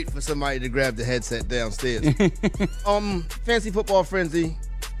I wait for somebody to grab the headset downstairs. Fantasy Football Frenzy.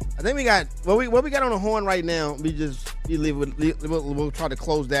 I think we got what we got on the horn right now. We'll try to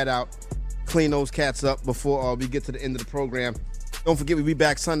close that out, clean those cats up before we get to the end of the program. Don't forget, we'll be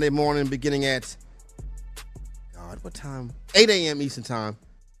back Sunday morning beginning at what time? 8 a.m. Eastern time.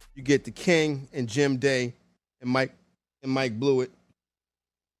 You get the King and Jim Day and Mike Blewett.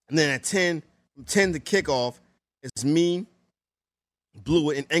 And then at 10 to kickoff, it's me,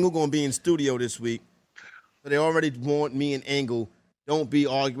 Blewett, and Engel going to be in studio this week. So they already want me and Engel don't be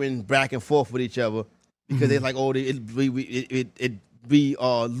arguing back and forth with each other because they're like, we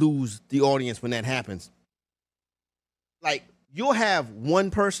lose the audience when that happens. Like, you'll have one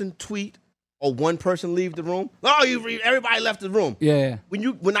person tweet or one person leave the room. Oh, everybody left the room. Yeah.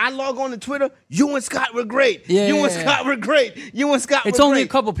 When I log on to Twitter, you and Scott were great. Yeah. You and Scott were great. You and Scott were great. It's only a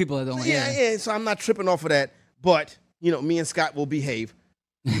couple people that don't. Yeah. So I'm not tripping off of that. But, me and Scott will behave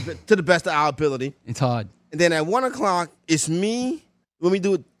to the best of our ability. It's hard. And then at 1 o'clock, it's me. When we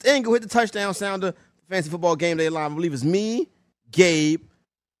do it, Engel hit the touchdown sounder. Fantasy Football Game Day Live. I believe it's me, Gabe.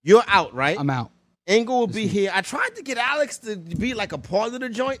 You're out, right? I'm out. Engel will be here. I tried to get Alex to be like a part of the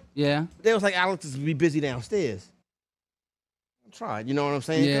joint. Yeah. But they was like, Alex is be busy downstairs. I tried, you know what I'm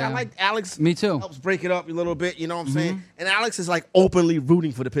saying? Yeah. I like Alex. Me too. Helps break it up a little bit, you know what I'm saying? And Alex is like openly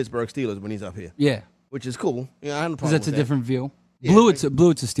rooting for the Pittsburgh Steelers when he's up here. Yeah. Which is cool. Yeah, I have no Because problem that's a with that. different view. Yeah, Blewett's a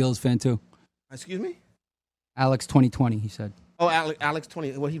Steelers fan too. Excuse me? Alex 2020, he said. Oh, Alex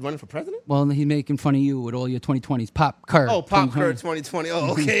 20. What, he running for president? Well, he's making fun of you with all your 2020s. Pop Kerr. Oh, Pop Kerr 2020.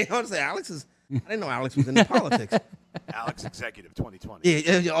 Oh, okay. I was say Alex is. I didn't know Alex was in politics. Alex Executive 2020.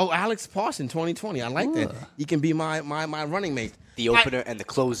 Yeah. Oh, Alex Parson 2020. I like that. He can be my running mate. The opener and the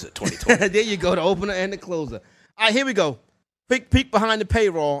closer 2020. There you go. The opener and the closer. All right, here we go. Peek behind the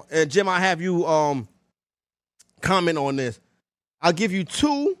payroll. And Jim, I have you comment on this. I'll give you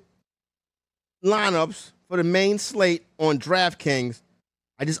 2 lineups for the main slate on DraftKings.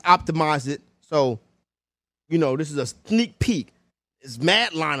 I just optimized it. So, this is a sneak peek. It's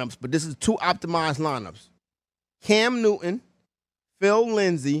mad lineups, but this is 2 optimized lineups. Cam Newton, Phil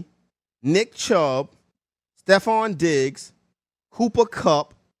Lindsay, Nick Chubb, Stephon Diggs, Cooper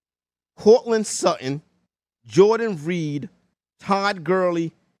Kupp, Cortland Sutton, Jordan Reed, Todd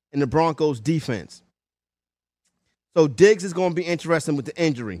Gurley, and the Broncos defense. So Diggs is going to be interesting with the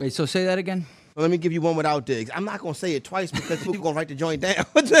injury. Wait, so say that again? Well, let me give you one without Diggs. I'm not going to say it twice because people are going to write the joint down.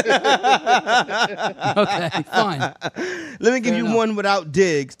 Okay, fine. Let me give you one without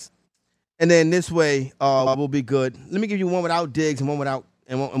Diggs. And then this way, we'll be good. Let me give you one without Diggs and one without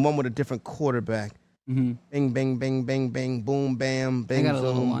and one with a different quarterback. Mm-hmm. Bing, bang, bang, bang, bang, boom, bam, bang, got a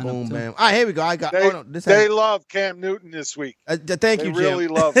little boom, lineup, boom, too. bam. All right, here we go. I got. They love Cam Newton this week. Thank you, Jim. They really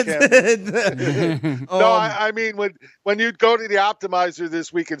love Cam Newton. No, I mean when you go to the optimizer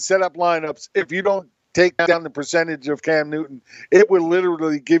this week and set up lineups, if you don't take down the percentage of Cam Newton, it will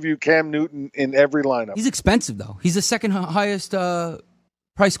literally give you Cam Newton in every lineup. He's expensive, though. He's the second highest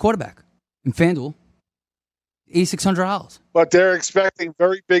price quarterback in FanDuel. $8,600. But they're expecting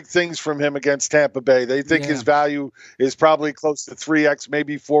very big things from him against Tampa Bay. They think his value is probably close to 3x,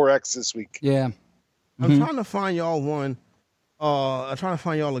 maybe 4x this week. Yeah. I'm trying to find y'all one. I'm trying to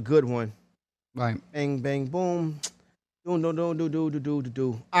find y'all a good one. Right. Bang, bang, boom. Do.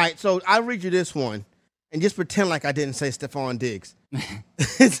 All right, so I'll read you this one and just pretend like I didn't say Stephon Diggs.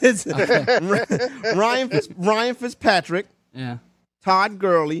 It's Ryan Fitzpatrick, Todd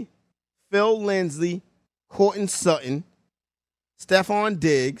Gurley, Phil Lindsay, Courtland Sutton, Stephon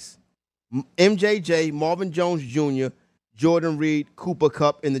Diggs, MJJ, Marvin Jones Jr., Jordan Reed, Cooper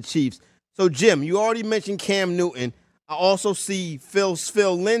Kupp, and the Chiefs. So, Jim, you already mentioned Cam Newton. I also see Phil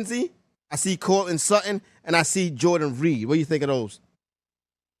Lindsay, I see Courtland Sutton, and I see Jordan Reed. What do you think of those?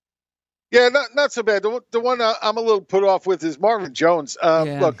 Yeah, not so bad. The one I'm a little put off with is Marvin Jones.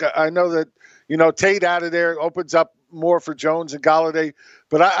 Look, I know that, Tate out of there opens up more for Jones and Golladay,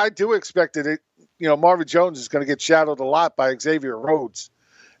 but I do expect that Marvin Jones is going to get shadowed a lot by Xavier Rhodes,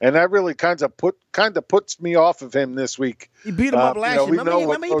 and that really kind of puts me off of him this week. He beat him up last year. Remember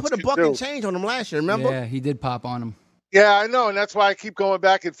he put a buck and change on him last year. Remember? Yeah, he did pop on him. Yeah, I know, and that's why I keep going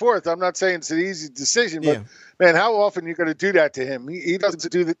back and forth. I'm not saying it's an easy decision, but man, how often are you going to do that to him? He doesn't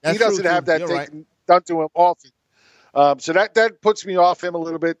do that. He doesn't have that done to him often. So that puts me off him a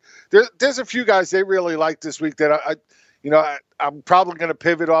little bit. There's a few guys they really like this week that I'm probably going to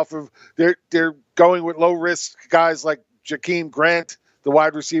pivot off of. They're going with low risk guys like Jakeem Grant, the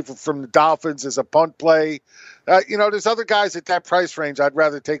wide receiver from the Dolphins, as a punt play. There's other guys at that price range I'd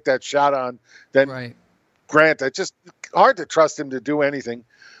rather take that shot on than Grant. It's just hard to trust him to do anything.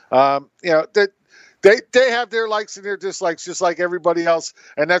 They have their likes and their dislikes just like everybody else,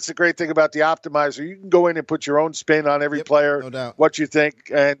 and that's the great thing about the optimizer. You can go in and put your own spin on every player, no doubt. What you think,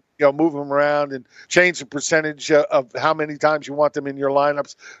 and move them around and change the percentage of how many times you want them in your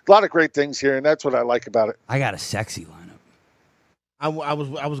lineups. A lot of great things here, and that's what I like about it. I got a sexy lineup. I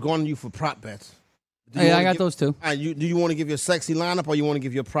was going to you for prop bets. Hey, I got those too. Do you want to give your sexy lineup, or you want to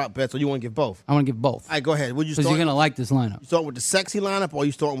give your prop bets, or you want to give both? I want to give both. All right, go ahead. Because you're gonna like this lineup. You starting with the sexy lineup, or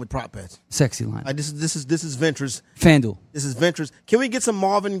you starting with prop bets? Sexy lineup. Right, this is Ventures. FanDuel. This is Ventures. Can we get some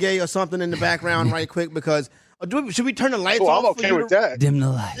Marvin Gaye or something in the background right quick? Because should we turn the lights off? I'm okay with that. Dim the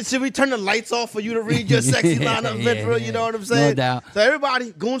lights. Should we turn the lights off for you to read your sexy lineup, Ventura? You know what I'm saying? No doubt. So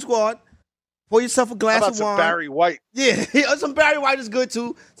everybody, Goon Squad, pour yourself a glass of wine. Some Barry White? Yeah, some Barry White is good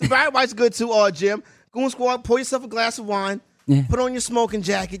too. Jim. Goon Squad, pour yourself a glass of wine. Yeah. Put on your smoking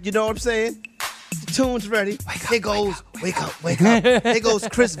jacket. You know what I'm saying? The tune's ready. Wake up. Here goes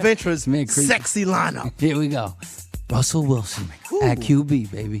Chris Venture's sexy lineup. Here we go. Russell Wilson at QB,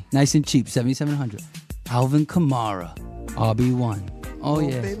 baby. Nice and cheap, $7,700. Alvin Kamara, RB1. Oh,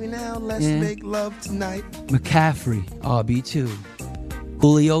 yeah. Baby, now let's make love tonight. McCaffrey, RB2.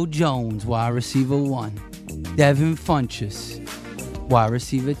 Julio Jones, wide receiver 1. Devin Funchess, wide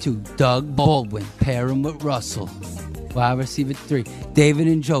receiver 2. Doug Baldwin, pair him with Russell. Wide receiver 3. David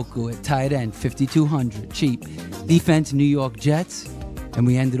Njoku at tight end, $5,200. Cheap. Defense, New York Jets. And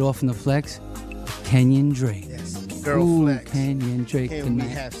we ended off in the flex. Kenyon Drake. Yes. Girl flex. Kenyon Drake Can tonight.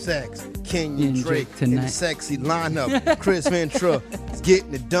 we have sex? Kenyon Drake tonight. in the sexy lineup. Chris Ventura is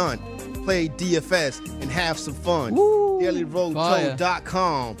getting it done. Play DFS and have some fun.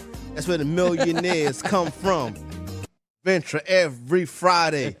 DailyRoadToad.com. That's where the millionaires come from. Venture every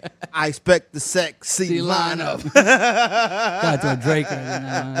Friday. I expect the sexy lineup. Got to Drake right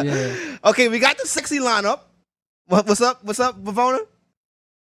now. Yeah. Okay, we got the sexy lineup. What's up, Bavona?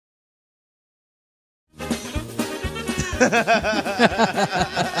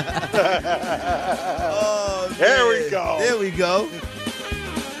 Oh, there we go.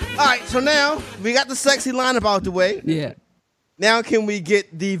 All right, so now we got the sexy lineup out the way. Yeah. Now can we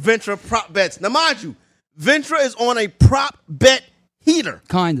get the Ventura prop bets? Now, mind you, Ventura is on a prop bet heater.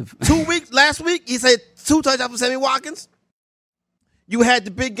 Kind of. Last week, he said 2 touchdowns for Sammy Watkins. You had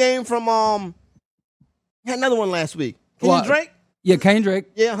the big game from, you had another one last week. Kenyon Drake? Yeah, Kenyon Drake.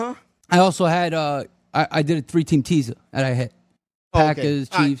 Yeah, huh? I also had, I did a 3-team teaser that I hit. Packers,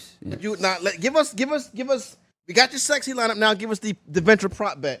 Chiefs. Right. Yeah. Give us, we got your sexy lineup now. Give us the Ventura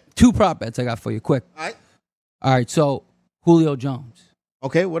prop bet. 2 prop bets I got for you, quick. All right. All right, so Julio Jones.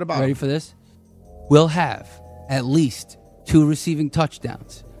 Okay, what about Ready for this? We'll have at least 2 receiving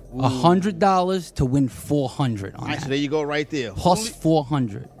touchdowns. $100 to win $400 on All right, that. so there you go right there. Plus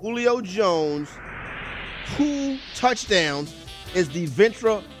 400. Julio Jones, 2 touchdowns is the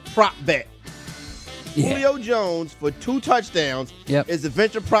Ventura prop bet. Yeah. Julio Jones for 2 touchdowns is the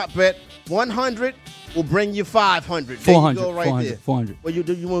Ventura prop bet. 100 will bring you 500. There 400. you go right 400. there. 400. Well,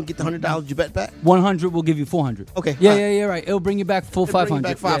 you want to get the $100 you bet back? 100 will give you 400. Okay. Yeah, right. It'll bring you back full It'll bring 500.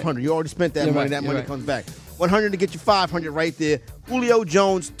 you back 500. You already spent that You're money. right, That you're money right. comes back. 100 to get you 500 right there. Julio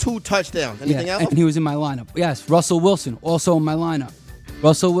Jones, 2 touchdowns. Anything else? And he was in my lineup. Yes, Russell Wilson, also in my lineup.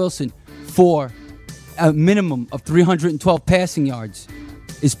 Russell Wilson, for a minimum of 312 passing yards,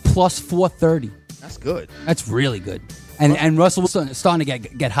 is plus 430. That's good. That's really good. And Russell Wilson is starting to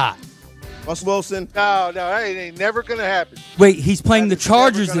get hot. Russell Wilson. No, that ain't never going to happen. Wait, he's playing the That is never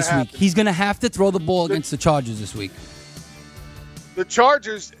Chargers gonna this week. happen. He's going to have to throw the ball against the Chargers this week. The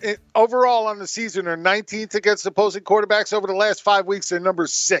Chargers, overall on the season, are 19th against opposing quarterbacks. Over the last 5 weeks, they're number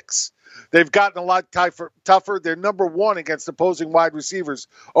 6. They've gotten a lot tougher. They're number 1 against opposing wide receivers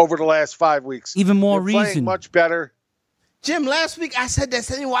over the last 5 weeks. Even more They're playing reason. much better. Jim, last week I said that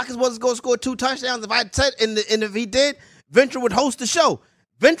Sammy Watkins was going to score 2 touchdowns. If I said, and if he did, Ventura would host the show.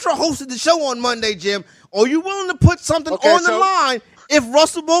 Ventura hosted the show on Monday, Jim. Are you willing to put something on the line if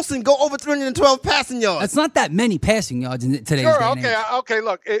Russell Wilson go over 312 passing yards? That's not that many passing yards in today's Sure, day and age. okay.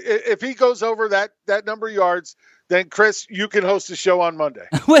 Look, if he goes over that number of yards, then Chris, you can host the show on Monday.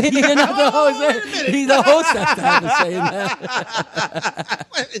 Wait, you're not the host. He's the host has to have to say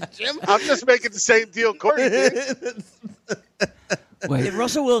that. Jim, I'm just making the same deal Courtney did. Wait. If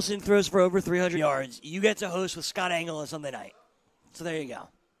Russell Wilson throws for over 300 yards, you get to host with Scott Angle on Sunday night. So there you go.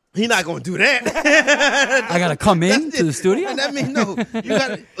 He's not going to do that. I got to come in to the studio? And that means no.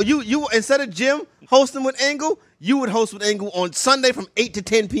 You instead of Jim hosting with Angle, you would host with Angle on Sunday from 8 to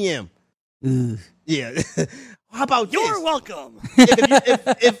 10 p.m. Yeah. How about You're welcome.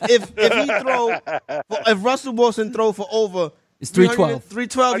 If Russell Wilson throw for over it's 312.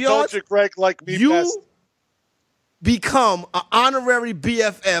 312 I yards, told you, Greg, like me you best. become an honorary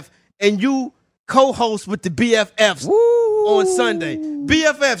BFF and you co-host with the BFFs on Sunday.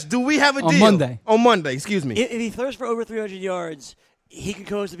 BFFs, do we have a deal? On Monday, excuse me. If he throws for over 300 yards, he can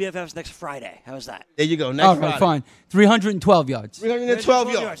co-host the BFFs next Friday. How's that? There you go. Next All right, Friday. fine. 312 yards.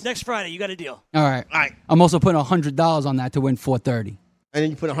 312 yards. Next Friday, you got a deal. All right. I'm also putting $100 on that to win 430. And then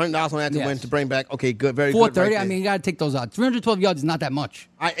you put $100 on that to win to bring back. Okay, good. Very good. 430, Right I mean, you got to take those out. 312 yards is not that much.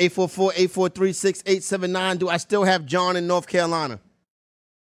 All right, 844-843-6879. Do I still have John in North Carolina?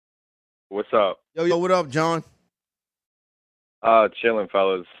 What's up? Yo, what up, John? Chilling,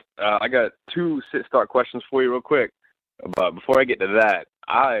 fellas. I got 2 sit-start questions for you real quick. But before I get to that,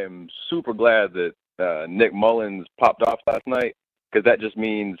 I am super glad that Nick Mullins popped off last night because that just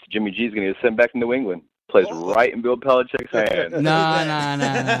means Jimmy G's going to get sent back to New England. Plays right in Bill Belichick's hands.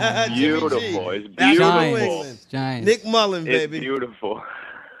 No. Beautiful. It's beautiful. Giants. Nick Mullins, baby. It's beautiful.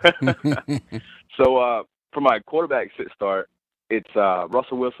 So for my quarterback sit-start, it's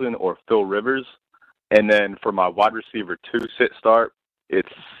Russell Wilson or Phil Rivers. And then for my wide receiver 2 sit-start,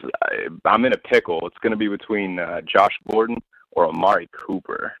 I'm in a pickle. It's going to be between Josh Gordon or Amari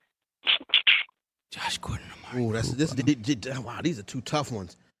Cooper. Josh Gordon, Ooh, wow, these are 2 tough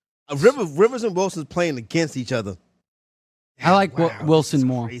ones. Rivers and Wilson's playing against each other. I like Wilson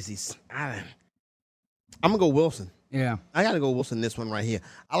more. Crazy. I'm going to go Wilson. Yeah. I got to go Wilson this one right here.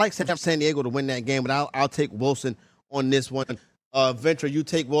 I like San Diego to win that game, but I'll take Wilson on this one. Ventura, you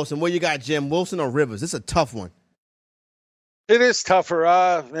take Wilson. What you got, Jim? Wilson or Rivers? This is a tough one. It is tougher.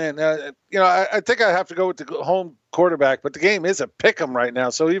 I think I have to go with the home quarterback, but the game is a pick 'em right now,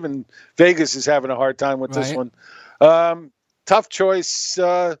 so even Vegas is having a hard time with this one. Tough choice,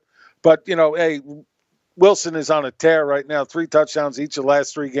 but, hey, Wilson is on a tear right now. 3 touchdowns each of the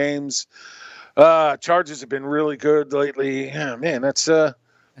last 3 games. Chargers have been really good lately. Yeah, man, that's hard.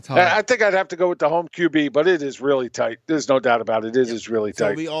 I think I'd have to go with the home QB, but it is really tight. There's no doubt about it. It is really tight.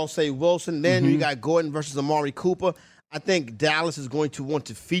 So we all say Wilson. Then you got Gordon versus Amari Cooper. I think Dallas is going to want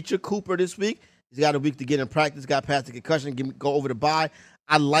to feature Cooper this week. He's got a week to get in practice, got past the concussion, go over the bye.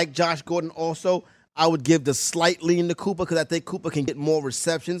 I like Josh Gordon also. I would give the slight lean to Cooper because I think Cooper can get more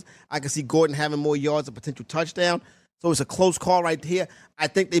receptions. I can see Gordon having more yards, a potential touchdown. So it's a close call right here. I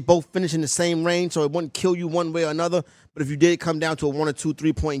think they both finish in the same range, so it wouldn't kill you one way or another. But if you did come down to a 1 or 2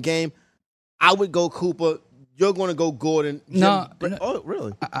 3-point game, I would go Cooper. You're going to go Gordon. No. Oh,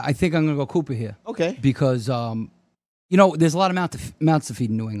 really? I think I'm going to go Cooper here. Okay. Because, there's a lot of mouths to feed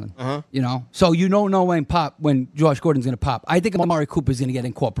in New England. So you don't know when Josh Gordon's going to pop. I think Amari Cooper's going to get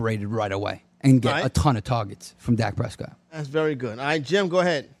incorporated right away and get a ton of targets from Dak Prescott. That's very good. All right, Jim, go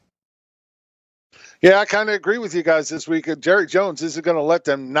ahead. Yeah, I kind of agree with you guys this week. Jerry Jones isn't going to let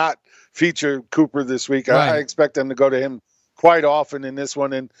them not feature Cooper this week. Right. I expect them to go to him quite often in this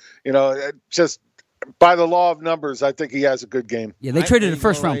one. And, just by the law of numbers, I think he has a good game. Yeah, they traded a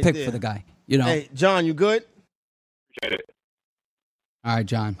first-round pick for the guy. Hey, John, you good? Appreciate it. All right,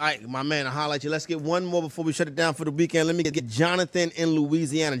 John. All right, my man, I'll highlight you. Let's get one more before we shut it down for the weekend. Let me get Jonathan in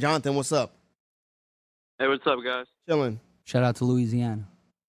Louisiana. Jonathan, what's up? Hey, what's up, guys? Chilling. Shout out to Louisiana.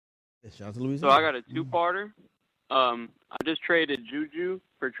 Shout out to So Louisiana. I got a two-parter. I just traded Juju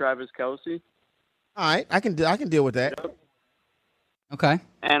for Travis Kelce. All right, I can deal with that. Okay.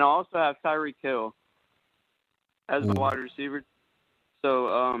 And I also have Tyreek Hill as my wide receiver. So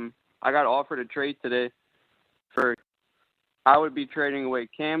I got offered a trade today I would be trading away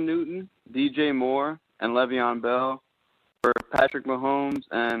Cam Newton, DJ Moore, and Le'Veon Bell for Patrick Mahomes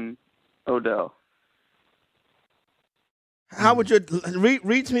and Odell. How would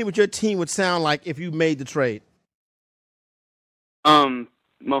read to me what your team would sound like if you made the trade? I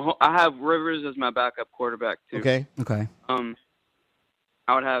have Rivers as my backup quarterback too. Okay.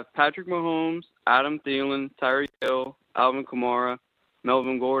 I would have Patrick Mahomes, Adam Thielen, Tyreek Hill, Alvin Kamara,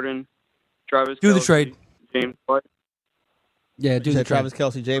 Melvin Gordon, Travis Do the Kelce, trade. James White. Yeah, do the trade. Travis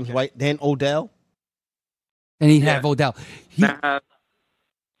Kelce, James White, then Odell. And he'd have Odell. Go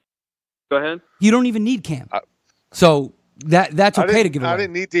ahead. You don't even need Cam. So that's okay to give away. I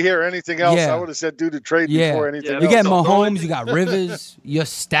didn't need to hear anything else. Yeah. I would have said do the trade before anything else. You're getting Mahomes, you got Rivers, you're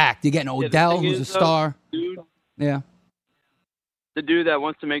stacked. You're getting Odell, thing who's a is, star. Dude, Yeah. the dude that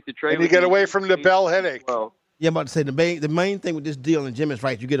wants to make the trade. And you get away from the Bell headache. Yeah, I'm about to say the main thing with this deal, and Jim is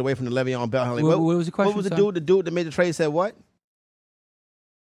right, you get away from the Le'Veon Bell headache. What was the question? What was the sorry? dude that made the trade said what?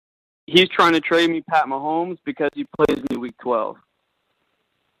 He's trying to trade me Pat Mahomes because he plays me week 12.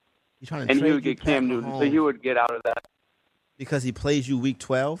 He's trying to And trade he would you get Cam Pat Newton, so Mahomes he would get out of that. because he plays you week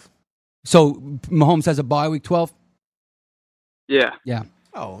 12. So Mahomes has a bye week 12? Yeah. Yeah.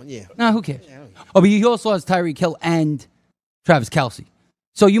 Oh yeah. No, who cares? Oh, but he also has Tyreek Hill and Travis Kelce.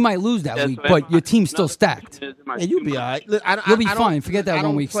 So you might lose that week, but your team's still stacked. Yeah, you'll be all right. Look, You'll be fine. Forget that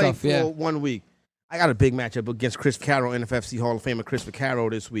 1 week play stuff. for Yeah. 1 week. I got a big matchup against Chris Carroll, NFFC Hall of Famer Chris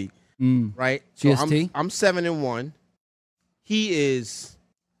Carroll this week. Right? So GST? I'm 7-1. He is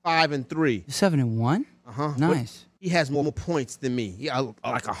 5-3. 7-1? Uh-huh. Nice. He has more points than me. He has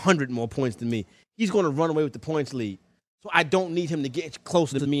like 100 more points than me. He's going to run away with the points lead. So I don't need him to get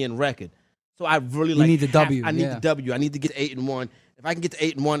closer to me in record. So I really You need the W, I need yeah. the W. I need to get to 8-1. If I can get to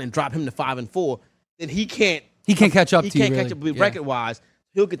 8-1 and drop him to 5-4, then he can't. He can't catch up He to you, can't catch really. up Yeah. record wise.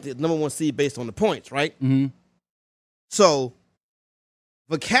 He'll get the number 1 seed based on the points, right? Mm-hmm. So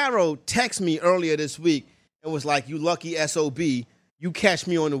Vaccaro texted me earlier this week and was like, "You lucky SOB, you catch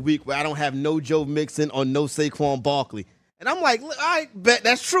me on a week where I don't have no Joe Mixon or no Saquon Barkley." And I'm like, I bet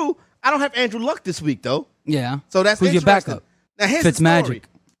that's true. I don't have Andrew Luck this week though. Yeah. So that's Who's your interesting. backup? Now here's the story. Fitzmagic.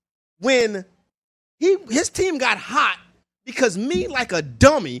 When his team got hot because me, like a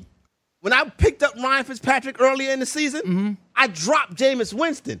dummy, when I picked up Ryan Fitzpatrick earlier in the season, I dropped Jameis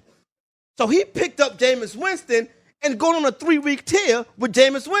Winston. So he picked up Jameis Winston and going on a 3-week tear with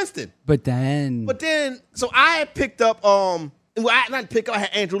Jameis Winston. But then, So I picked up, I had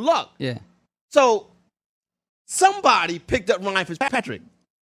Andrew Luck. yeah. So somebody picked up Ryan Fitzpatrick.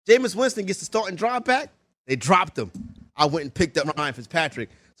 Jameis Winston gets the starting drive back. They dropped him. I went and picked up Ryan Fitzpatrick.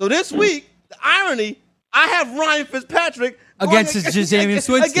 So this week, the irony, I have Ryan Fitzpatrick Against his Jameis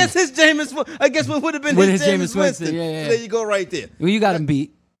Winston. Against what would have been With his his Jameis Jameis Winston. Winston, yeah. So there you go right there. Well, you got him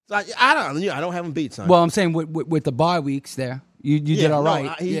beat. So I don't have him beat, son. Well, I'm saying with the bye weeks there, you did all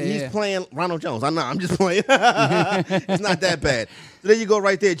right. He's playing Ronald Jones. I'm just playing. It's not that bad. So there you go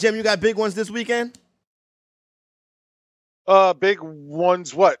right there. Jim, you got big ones this weekend? Big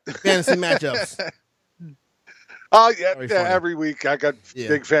ones what? Fantasy matchups. Oh, yeah, every week I got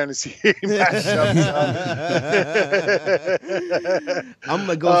big fantasy matchups. I'm going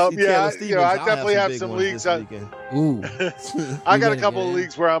to go see Taylor Stevens. I definitely have some leagues. Ooh. I got a couple of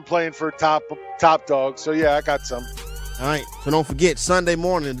leagues where I'm playing for top dog. So, yeah, I got some. All right. So don't forget, Sunday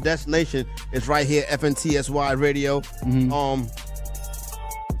morning, the destination is right here, FNTSY Radio.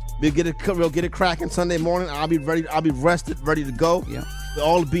 We'll get it cracking Sunday morning. I'll be ready. I'll be rested, ready to go. Yeah. We'll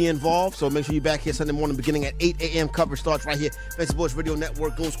all be involved. So make sure you're back here Sunday morning beginning at 8 a.m. Coverage starts right here. Fantasy Sports Radio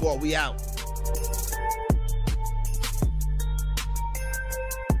Network. Goon Squad, we out.